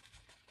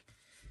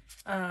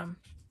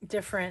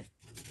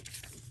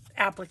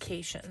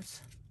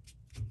applications.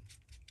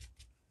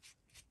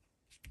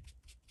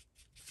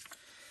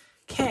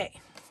 Okay.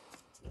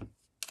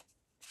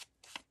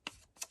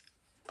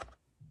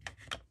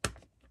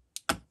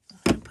 I'm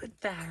going to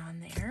put that on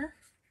there.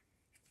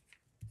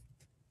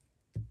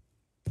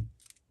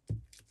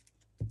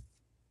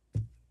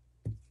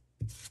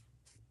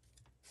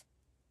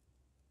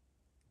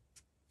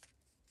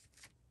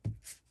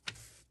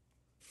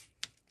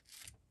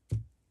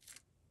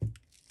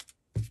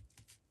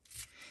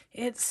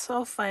 It's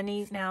so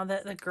funny now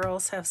that the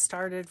girls have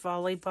started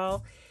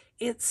volleyball.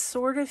 It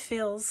sort of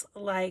feels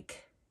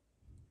like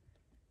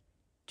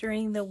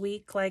during the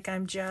week, like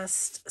I'm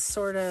just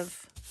sort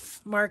of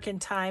marking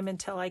time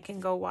until I can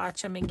go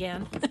watch them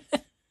again.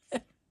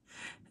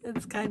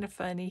 It's kind of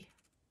funny.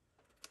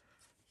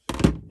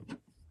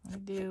 I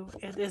do.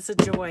 It is a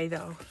joy,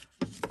 though.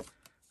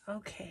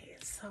 Okay,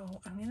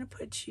 so I'm going to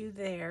put you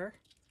there.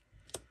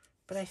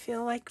 But I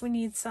feel like we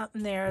need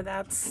something there.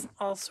 That's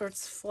all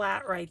sorts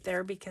flat right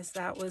there because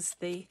that was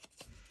the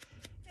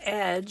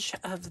edge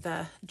of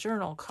the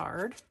journal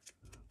card.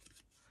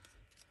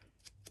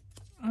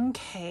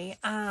 Okay,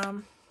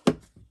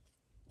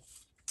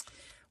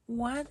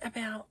 what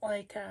about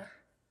like a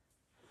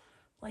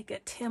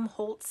Tim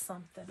Holtz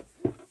something?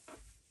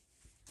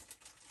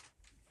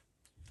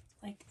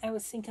 Like I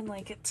was thinking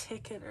like a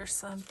ticket or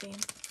something.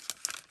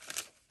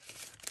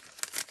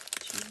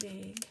 Too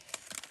big.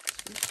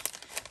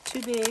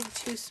 Too big,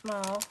 too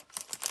small.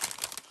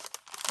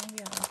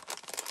 Yeah.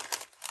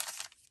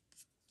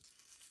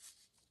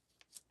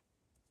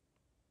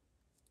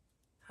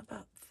 How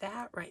about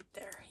that right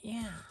there?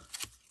 Yeah.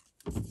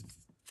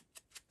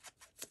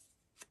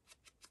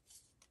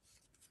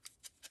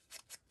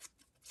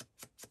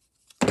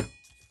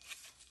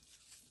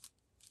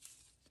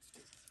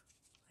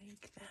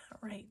 Like that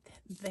right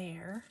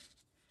there.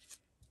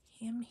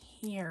 Him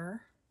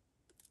here.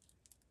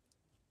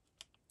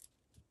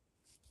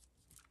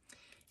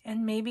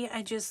 And maybe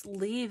I just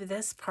leave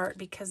this part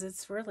because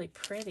it's really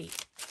pretty.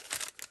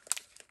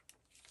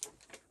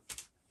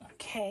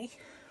 Okay.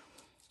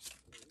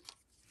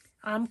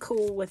 I'm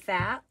cool with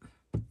that.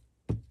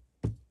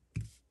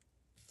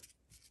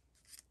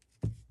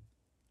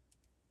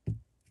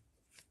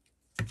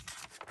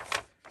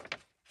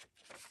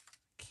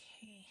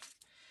 Okay.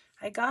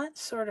 I got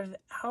sort of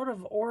out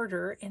of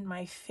order in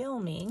my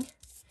filming.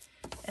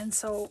 And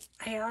so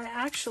I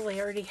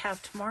actually already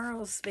have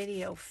tomorrow's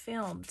video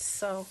filmed.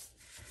 So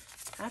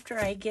after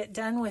I get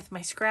done with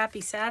my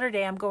Scrappy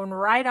Saturday, I'm going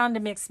right on to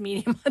Mixed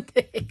Media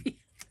Monday.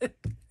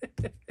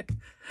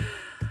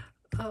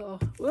 Oh,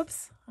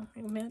 whoops.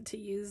 I meant to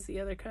use the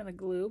other kind of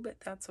glue, but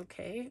that's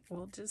okay.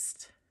 We'll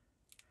just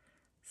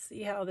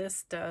see how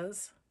this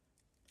does.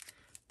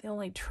 The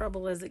only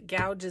trouble is it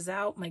gouges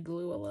out my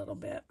glue a little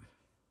bit.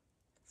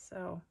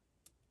 So,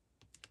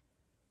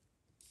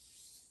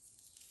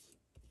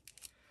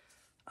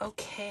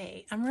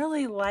 okay. I'm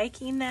really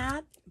liking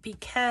that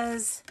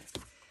because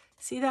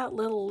see that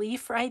little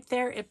leaf right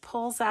there? It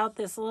pulls out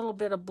this little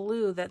bit of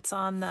blue that's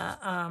on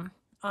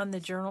the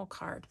journal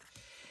card.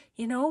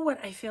 You know what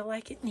I feel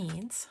like it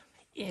needs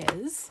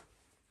is,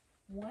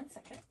 one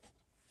second,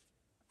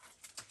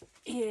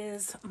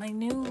 is my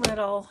new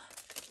little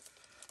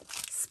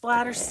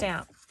splatter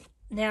stamp.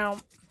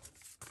 Now,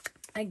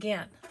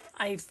 again,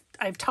 I've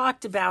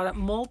talked about it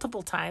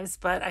multiple times,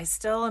 but I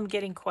still am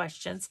getting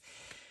questions.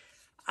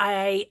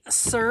 I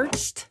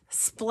searched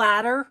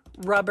splatter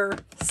rubber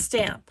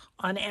stamp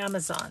on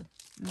Amazon.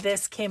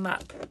 This came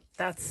up.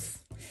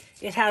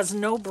 It has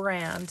no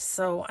brand,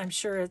 so I'm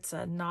sure it's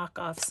a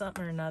knockoff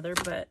something or another,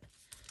 but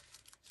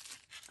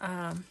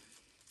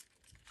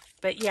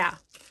yeah.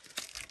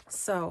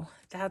 So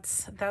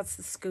that's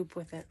the scoop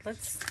with it.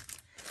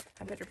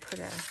 I better put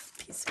a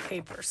piece of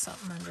paper or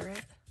something under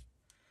it.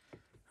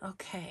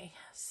 Okay,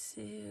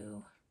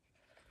 so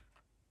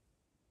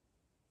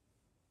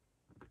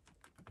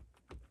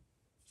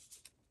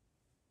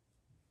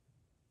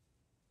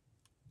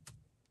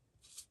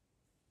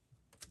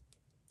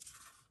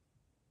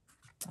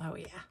oh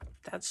yeah,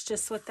 that's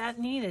just what that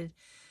needed.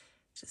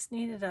 Just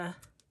needed a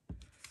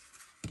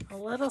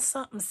little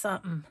something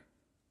something.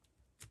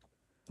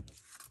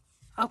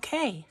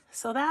 Okay,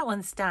 so that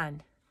one's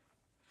done.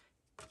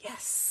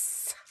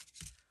 Yes.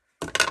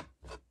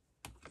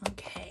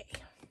 Okay.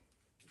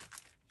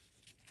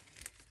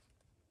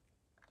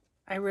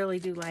 I really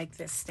do like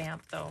this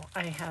stamp though.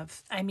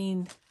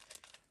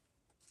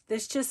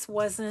 This just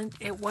wasn't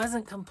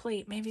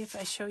complete. Maybe if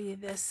I show you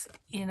this,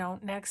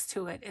 next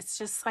to it, it's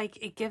just like,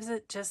 it gives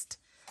it just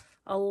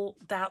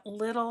that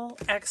little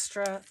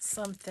extra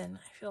something.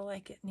 I feel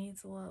like it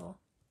needs a little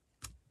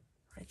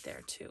right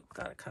there too.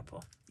 Got a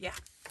couple. Yeah.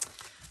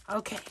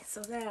 Okay,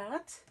 so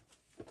that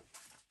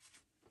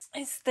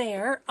is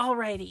there.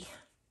 Alrighty.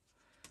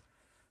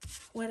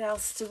 What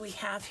else do we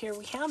have here?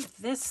 We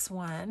have this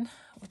one,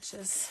 which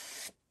is,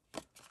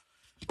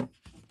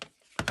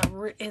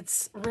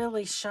 it's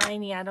really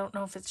shiny. I don't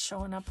know if it's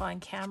showing up on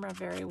camera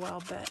very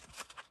well, but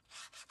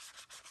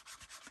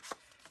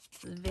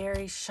it's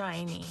very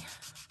shiny.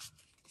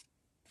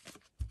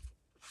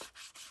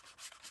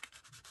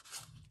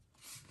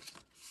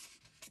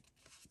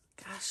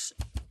 Gosh,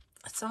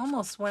 it's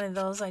almost one of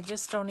those, I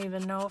just don't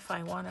even know if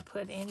I want to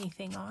put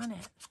anything on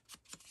it.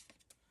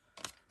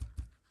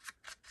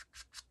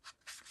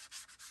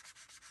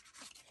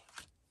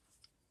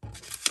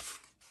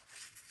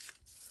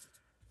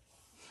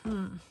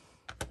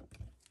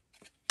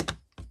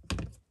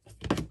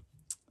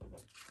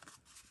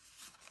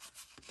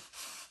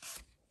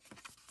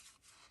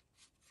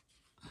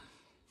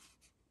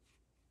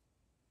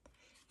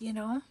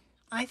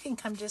 I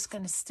think I'm just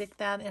going to stick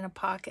that in a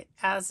pocket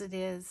as it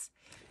is.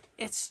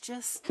 It's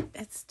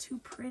too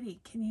pretty.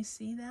 Can you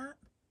see that?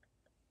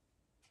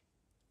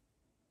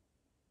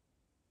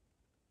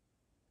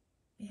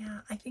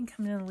 Yeah, I think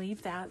I'm going to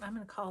leave that. I'm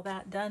going to call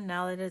that done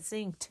now that it's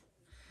inked.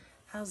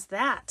 How's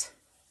that?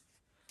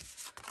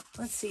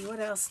 Let's see, what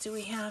else do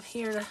we have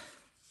here to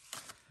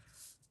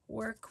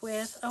work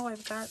with? Oh,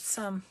 I've got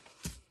some.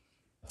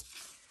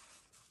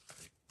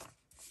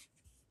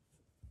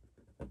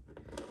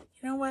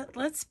 You know what?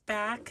 Let's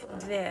back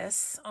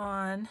this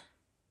on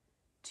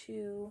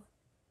to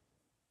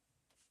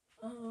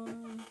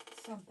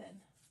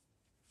something.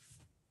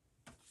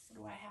 What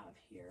do I have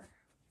here?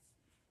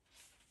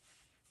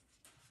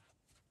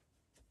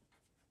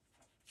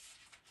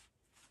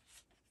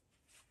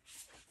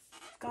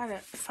 Got a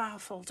file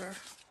folder.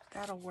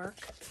 That'll work.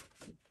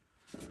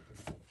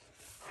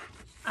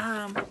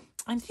 I'm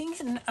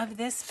thinking of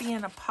this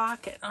being a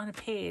pocket on a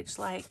page,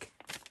 like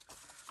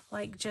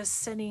just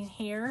sitting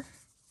here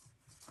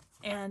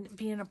and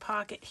being a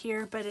pocket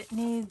here, but it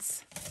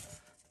needs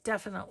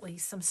definitely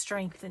some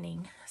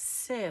strengthening.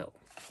 So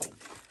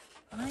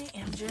I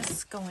am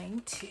just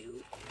going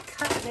to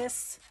cut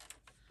this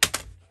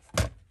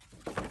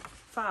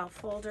file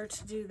folder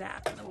to do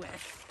that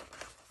with.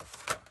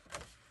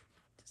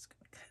 Just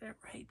going to cut it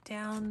right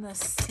down the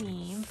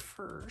seam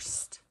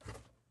first.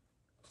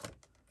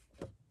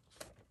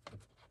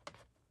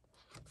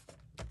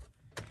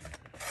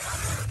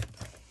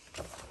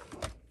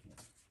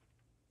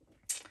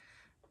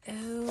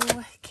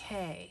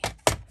 Okay,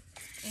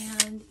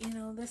 and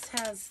this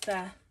has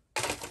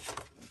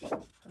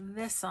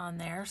this on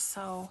there,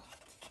 so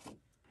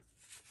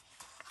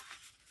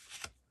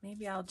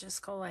maybe I'll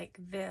just go like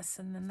this,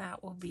 and then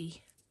that will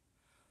be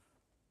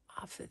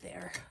off of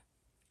there.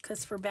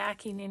 Because for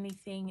backing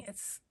anything,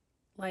 it's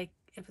like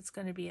if it's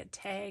going to be a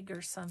tag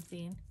or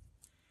something, you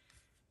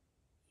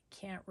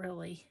can't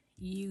really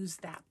use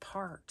that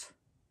part.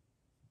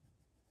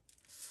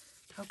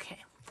 Okay.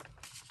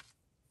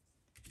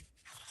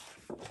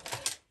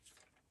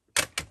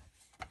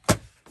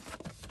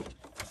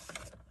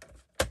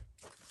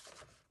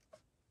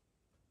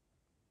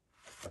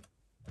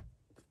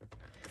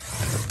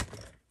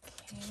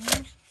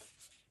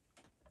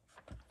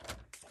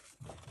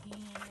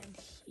 And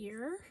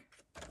here.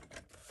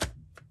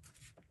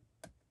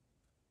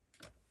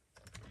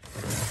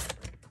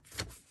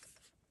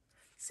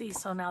 See,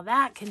 so now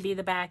that can be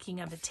the backing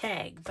of a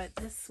tag, but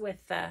this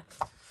with the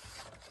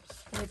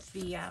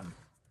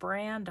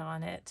brand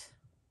on it,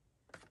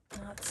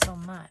 not so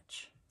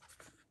much.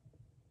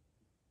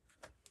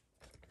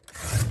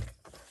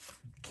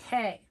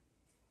 Okay.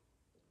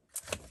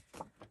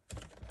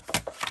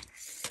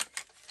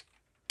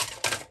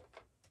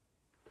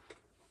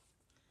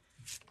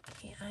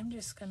 Okay, I'm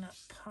just going to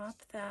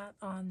pop that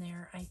on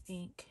there, I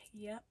think.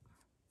 Yep.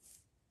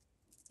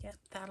 Yep,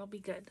 that'll be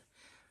good.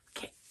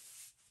 Okay.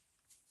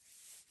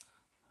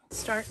 It's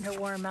starting to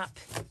warm up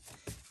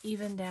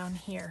even down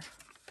here.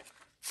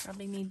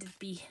 Probably need to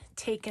be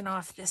taking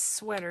off this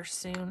sweater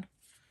soon.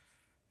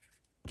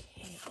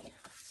 Okay,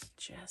 let's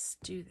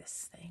just do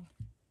this thing.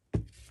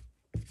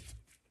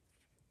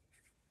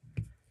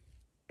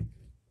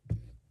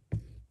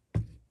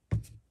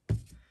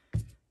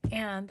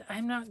 And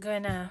I'm not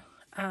gonna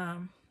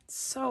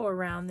sew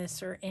around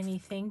this or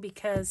anything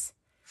because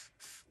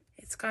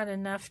it's got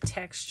enough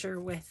texture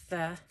with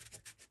the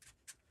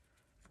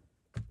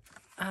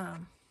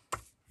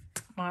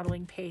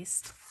modeling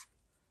paste.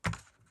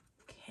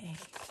 Okay,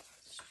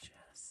 let's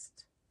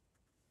just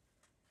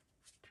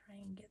try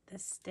and get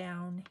this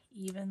down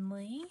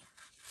evenly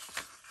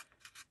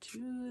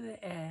to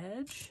the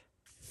edge.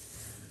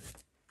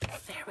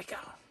 There we go.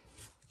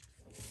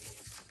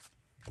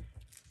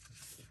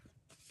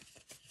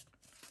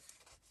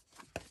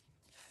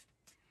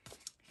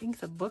 I think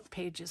the book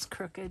page is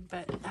crooked,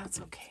 but that's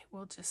okay.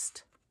 We'll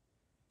just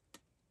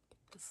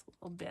get this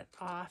little bit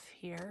off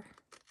here.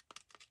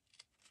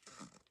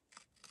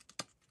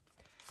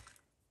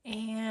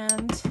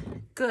 And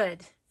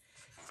good.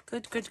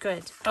 Good, good,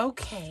 good.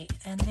 Okay,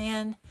 and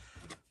then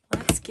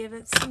let's give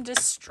it some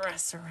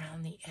distress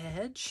around the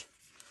edge.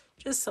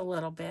 Just a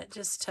little bit,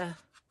 just to,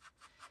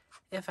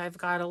 if I've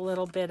got a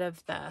little bit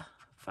of the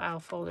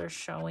file folder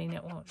showing,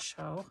 it won't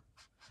show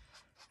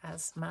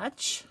as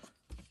much.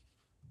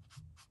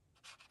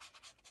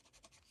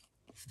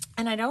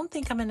 And I don't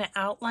think I'm going to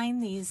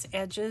outline these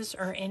edges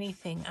or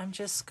anything. I'm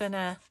just going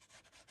to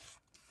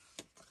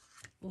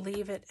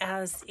leave it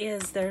as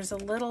is. There's a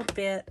little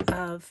bit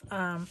of,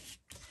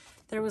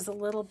 there was a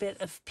little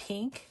bit of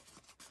pink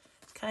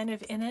kind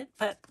of in it,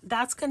 but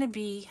that's going to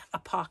be a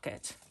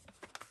pocket.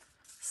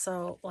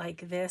 So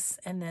like this,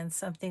 and then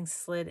something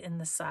slid in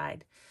the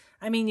side.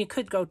 I mean, you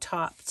could go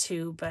top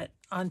too, but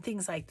on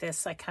things like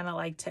this, I kind of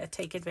like to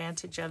take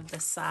advantage of the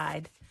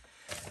side.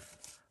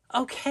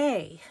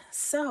 Okay,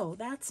 so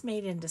that's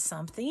made into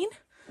something.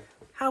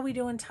 How are we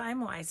doing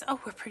time-wise?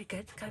 Oh, we're pretty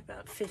good. Got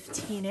about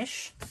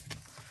 15-ish.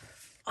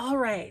 All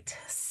right,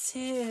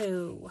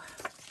 so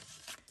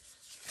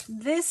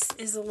this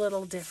is a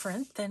little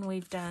different than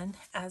we've done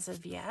as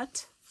of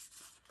yet.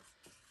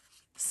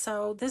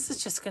 So this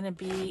is just going to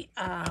be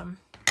a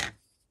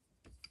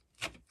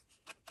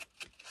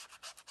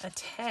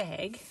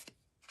tag.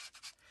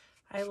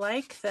 I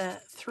like the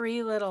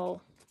 3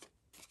 little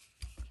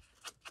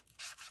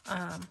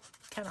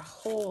kind of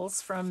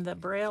holes from the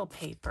Braille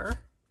paper.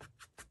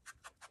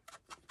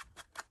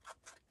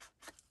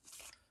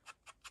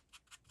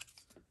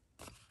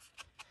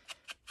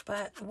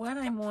 But what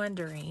I'm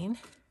wondering,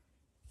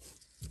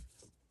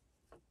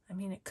 I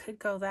mean, it could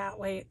go that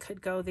way, it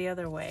could go the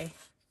other way.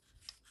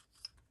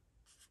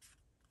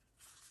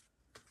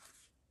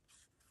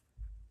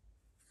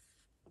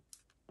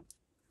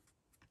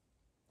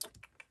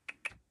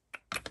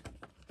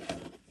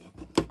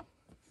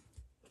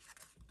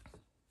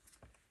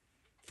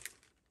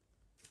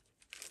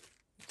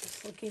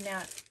 Just looking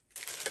at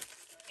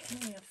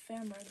any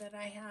ephemera that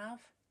I have,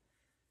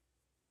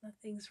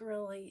 nothing's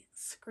really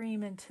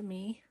screaming to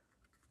me.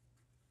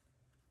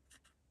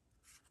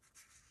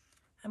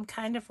 I'm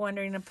kind of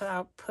wondering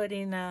about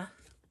putting a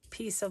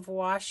piece of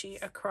washi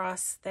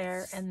across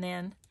there and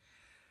then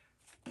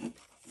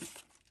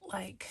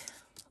like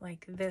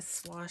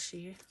this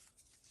washi.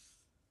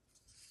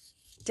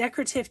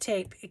 Decorative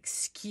tape,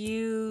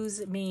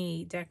 excuse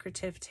me,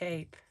 decorative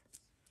tape.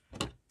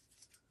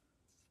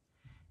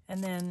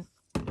 And then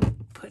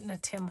putting a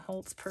Tim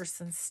Holtz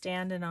person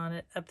standing on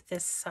it up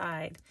this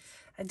side.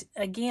 I,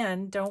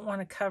 again, don't want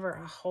to cover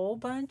a whole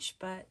bunch,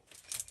 but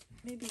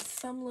maybe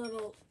some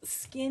little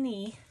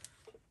skinny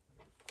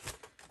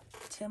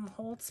Tim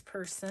Holtz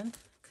person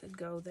could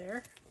go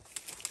there.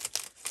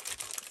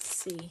 Let's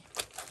see.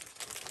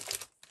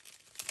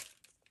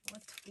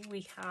 What do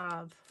we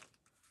have?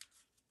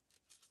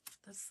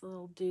 This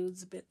little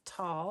dude's a bit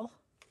tall.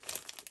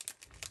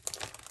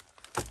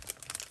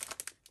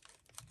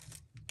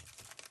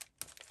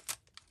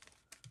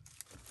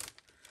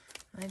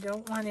 I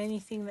don't want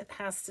anything that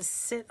has to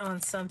sit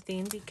on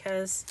something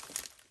because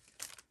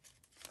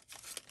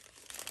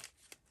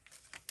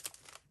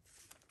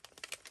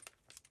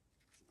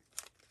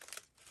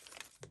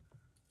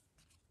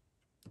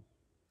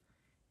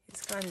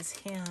he's got his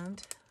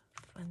hand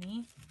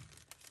funny.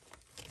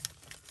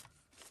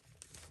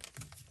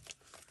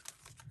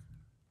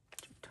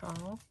 Too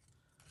tall.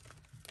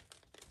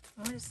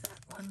 Where's that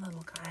one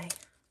little guy?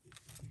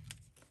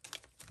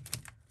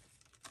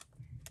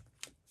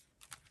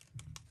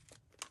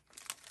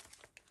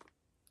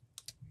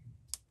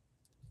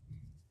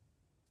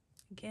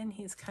 Again,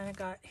 he's kind of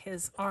got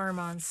his arm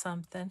on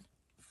something.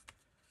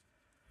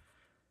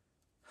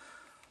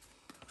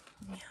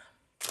 Yeah.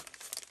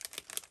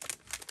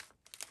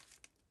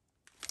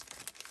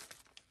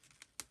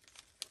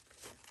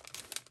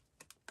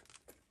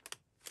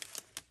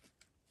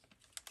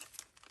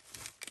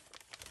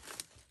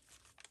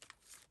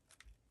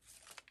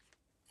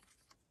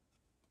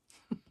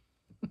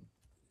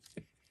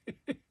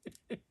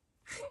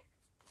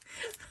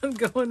 I'm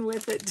going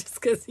with it just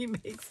because he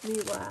makes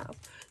me laugh.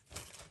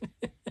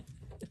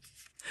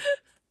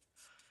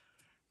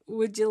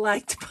 Would you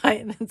like to buy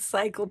an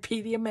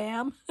encyclopedia,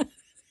 ma'am?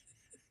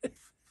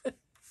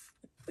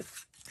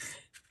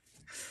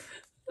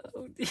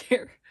 Oh,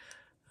 dear.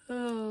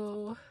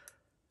 Oh.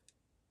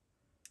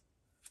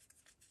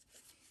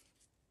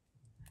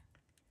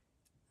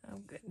 Oh,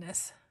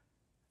 goodness.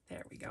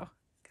 There we go.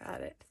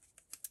 Got it.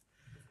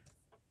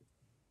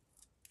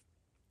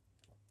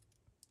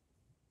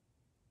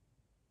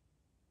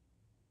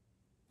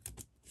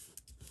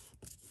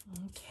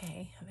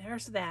 Okay,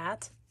 there's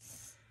that.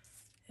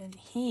 And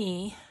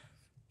he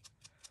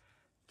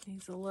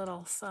needs a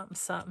little something,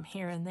 something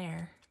here and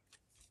there.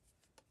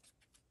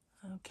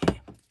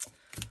 Okay,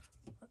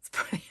 let's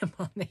put him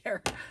on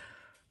there.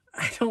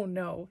 I don't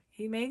know.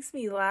 He makes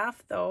me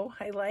laugh, though.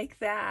 I like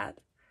that.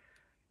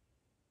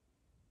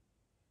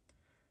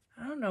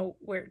 I don't know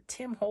where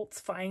Tim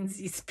Holtz finds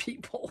these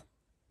people.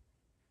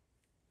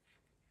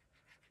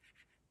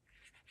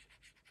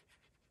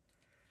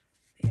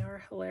 They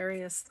are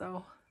hilarious,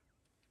 though.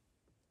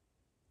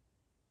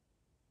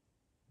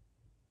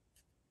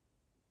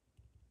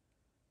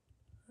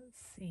 Let's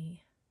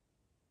see.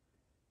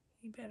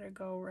 You better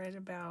go right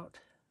about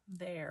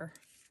there.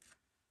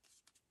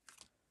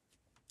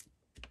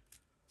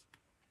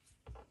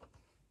 I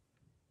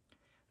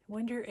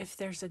wonder if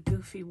there's a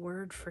goofy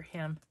word for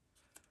him.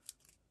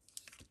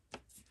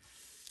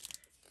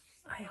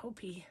 I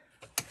hope he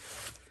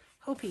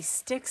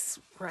sticks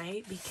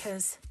right,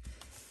 because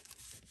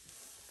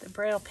the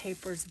Braille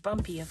paper's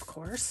bumpy, of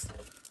course.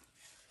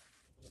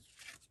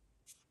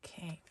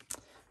 Okay.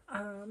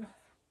 I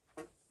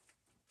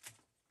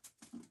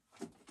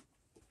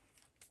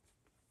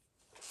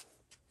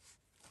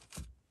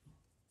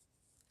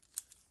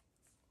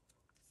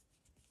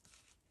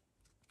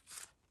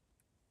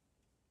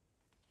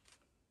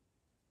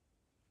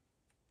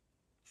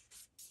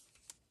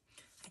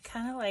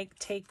kind of like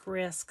take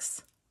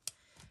risks,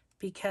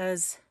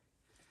 because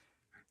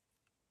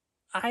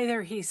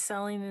either he's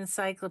selling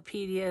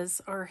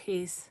encyclopedias or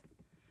he's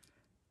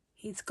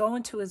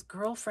going to his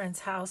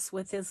girlfriend's house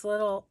with his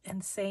little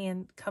and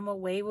saying, "Come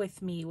away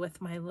with me," with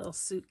my little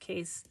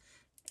suitcase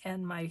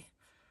and my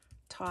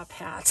top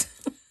hat.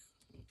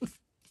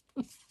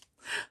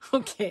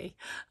 Okay,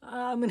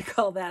 I'm going to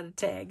call that a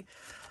tag.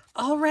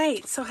 All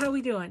right, so how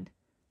we doing?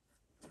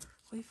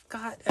 We've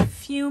got a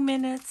few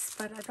minutes,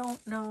 but I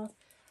don't know.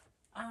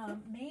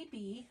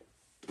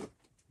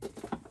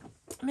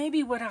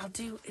 Maybe what I'll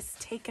do is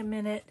take a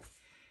minute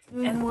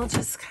and we'll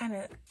just kind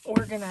of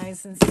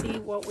organize and see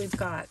what we've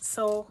got.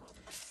 So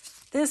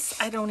this,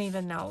 I don't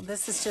even know.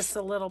 This is just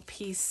a little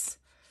piece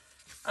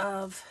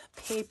of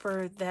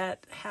paper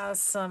that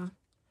has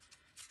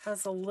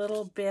a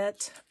little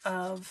bit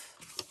of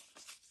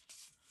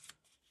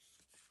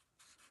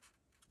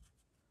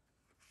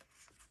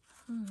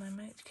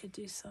I could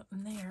do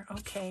something there.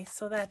 Okay,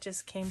 so that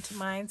just came to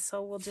mind,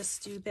 so we'll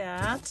just do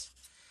that.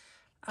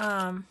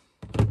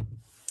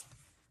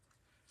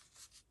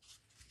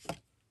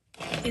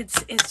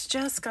 It's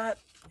just got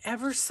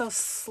ever so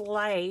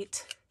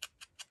slight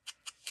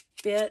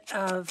bit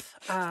of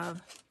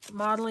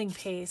modeling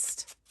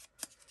paste.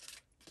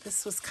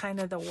 This was kind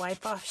of the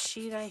wipe-off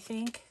sheet, I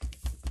think.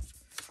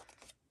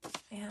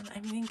 And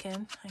I'm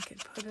thinking I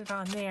could put it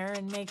on there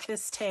and make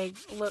this tag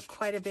look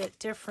quite a bit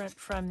different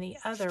from the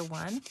other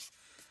one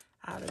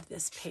out of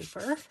this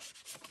paper.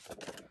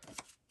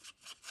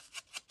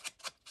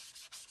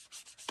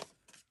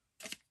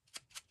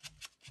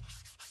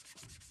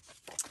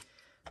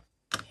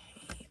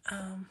 Okay,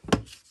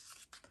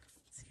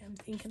 see, I'm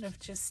thinking of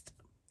just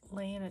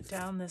laying it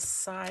down this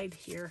side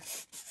here.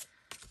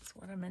 That's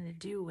what I'm going to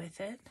do with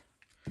it.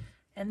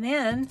 And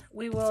then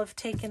we will have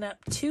taken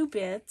up 2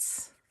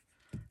 bits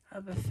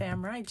of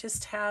ephemera. I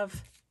just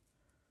have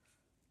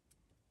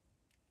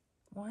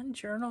one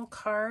journal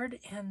card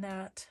and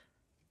that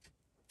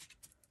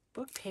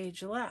book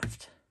page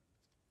left.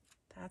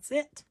 That's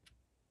it.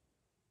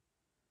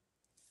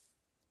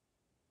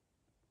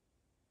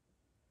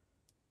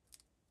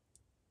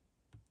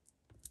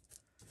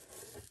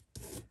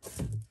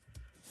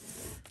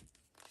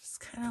 Just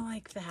kind of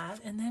like that.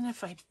 And then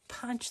if I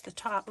punch the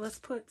top, let's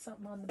put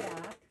something on the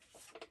back.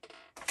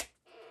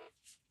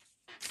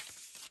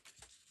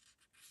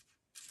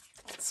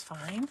 That's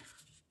fine.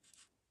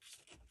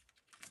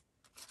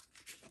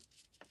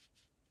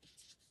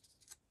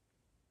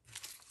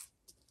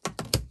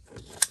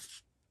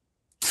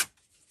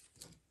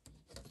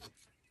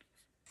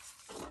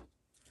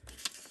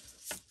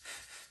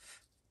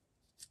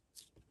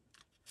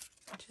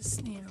 I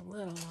just need a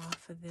little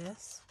off of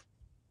this.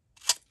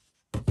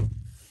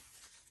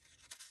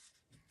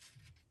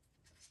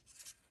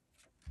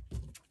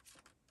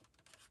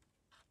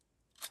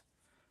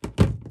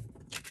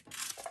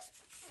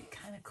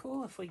 Kind of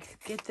cool if we could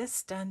get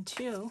this done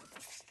too.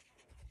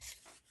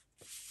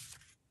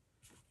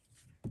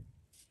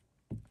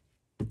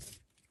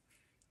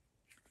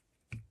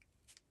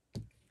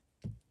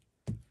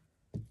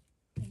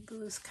 The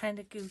glue's kind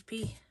of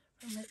goopy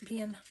from it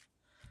being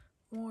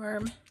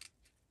warm.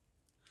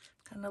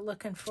 Kind of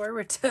looking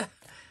forward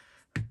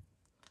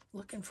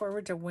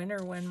to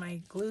winter when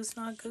my glue's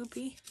not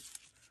goopy.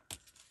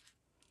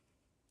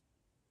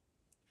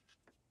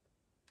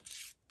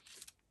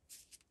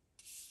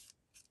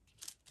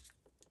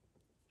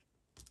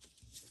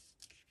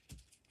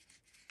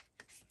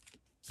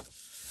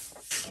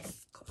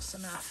 Close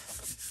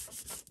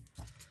enough.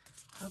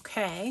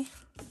 Okay.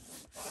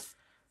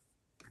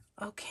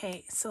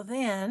 Okay, so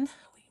then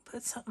we can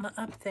put something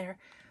up there.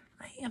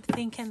 I am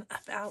thinking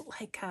about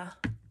like a,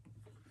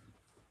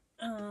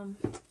 hang on,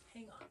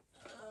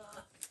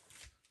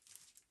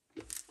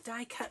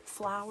 die cut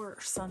flower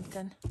or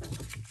something.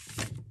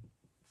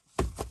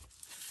 I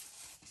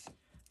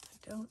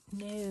don't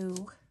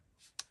know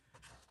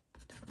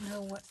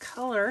what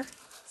color. Let's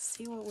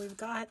see what we've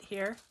got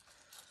here.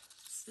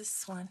 It's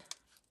this one.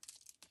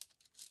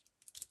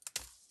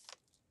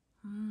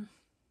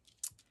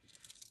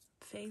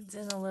 Fades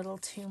in a little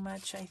too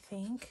much, I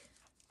think.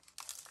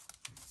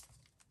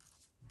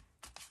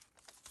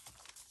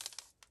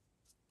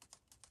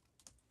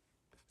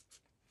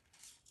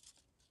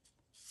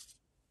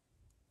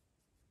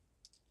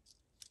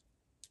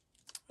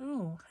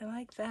 Ooh, I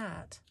like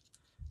that.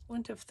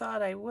 Wouldn't have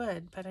thought I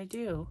would, but I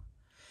do.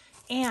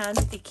 And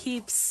it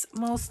keeps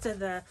most of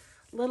the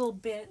little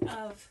bit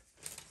of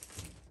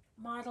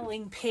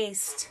modeling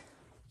paste.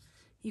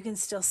 You can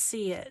still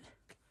see it.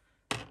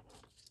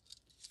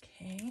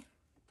 Okay.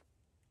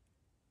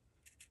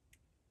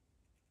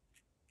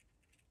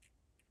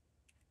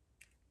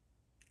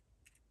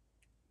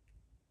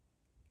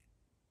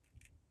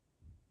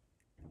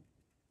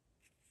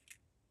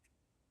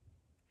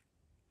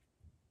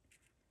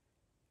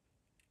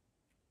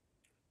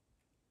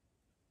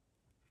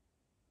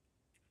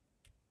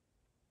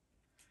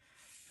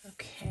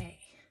 Okay.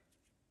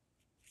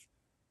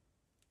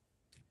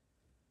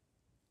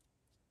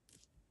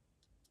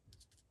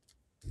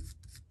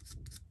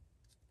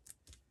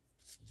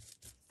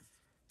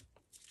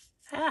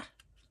 Ah.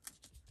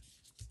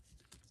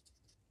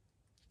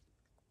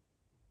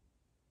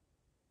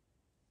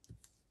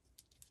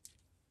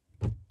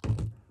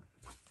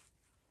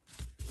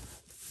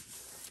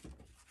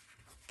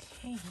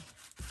 Okay.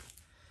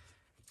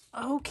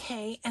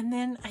 Okay, and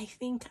then I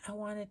think I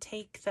want to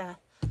take the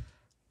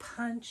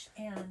punch,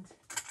 and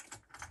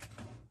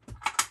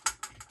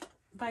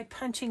by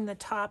punching the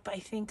top, I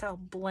think I'll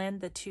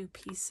blend the two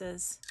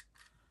pieces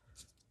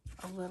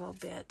a little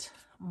bit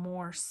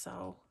more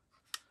so.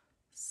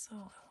 So I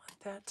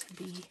want that to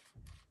be,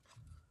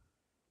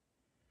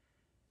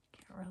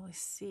 can't really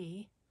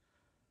see,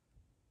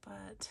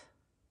 but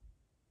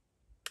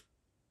I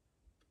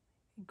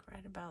think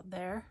right about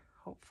there,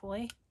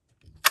 hopefully.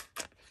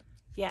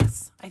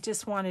 Yes, I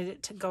just wanted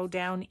it to go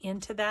down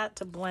into that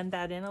to blend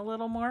that in a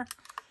little more.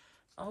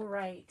 All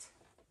right.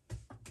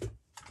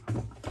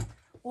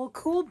 Well,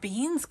 cool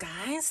beans,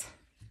 guys.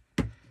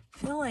 I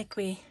feel like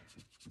we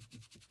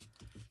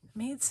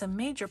made some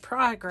major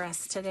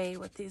progress today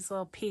with these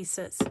little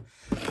pieces.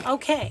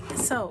 Okay,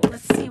 so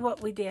let's see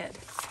what we did.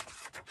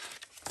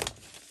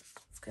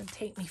 It's going to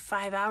take me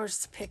 5 hours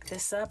to pick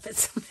this up.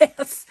 It's a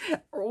mess.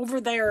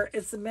 Over there,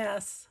 it's a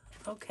mess.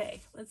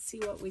 Okay, let's see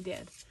what we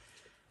did.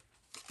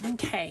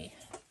 Okay,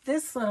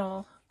 this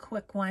little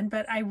quick one,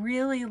 but I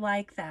really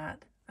like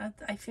that.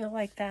 I feel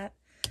like that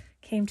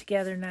came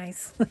together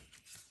nicely.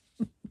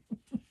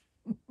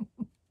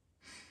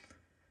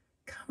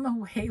 Come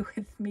away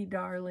with me,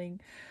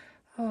 darling.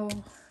 Oh,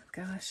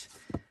 gosh.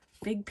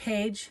 Big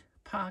page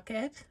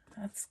pocket.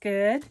 That's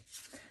good.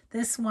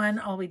 This one,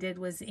 all we did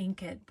was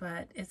ink it,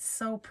 but it's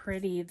so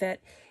pretty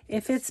that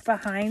if it's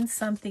behind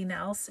something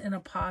else in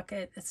a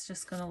pocket, it's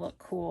just going to look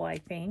cool, I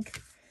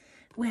think.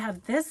 We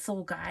have this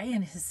little guy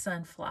and his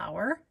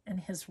sunflower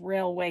and his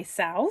railway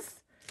south.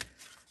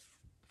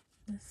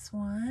 This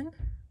one.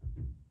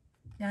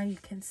 Now you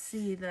can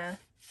see the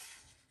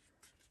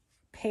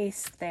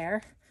paste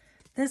there.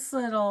 This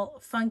little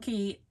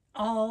funky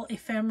all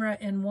ephemera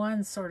in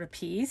one sort of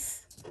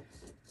piece.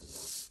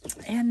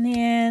 And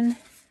then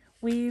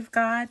we've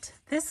got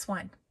this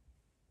one.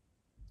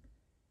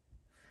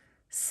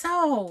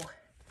 So,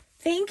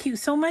 thank you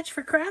so much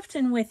for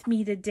crafting with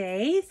me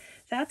today.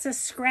 That's a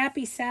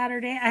scrappy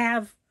Saturday. I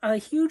have a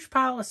huge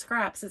pile of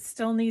scraps that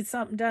still needs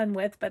something done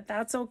with, but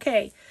that's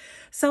okay.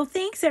 So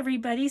thanks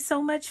everybody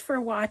so much for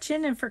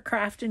watching and for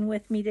crafting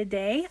with me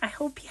today. I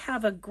hope you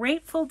have a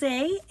grateful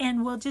day,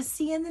 and we'll just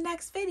see you in the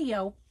next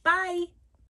video. Bye.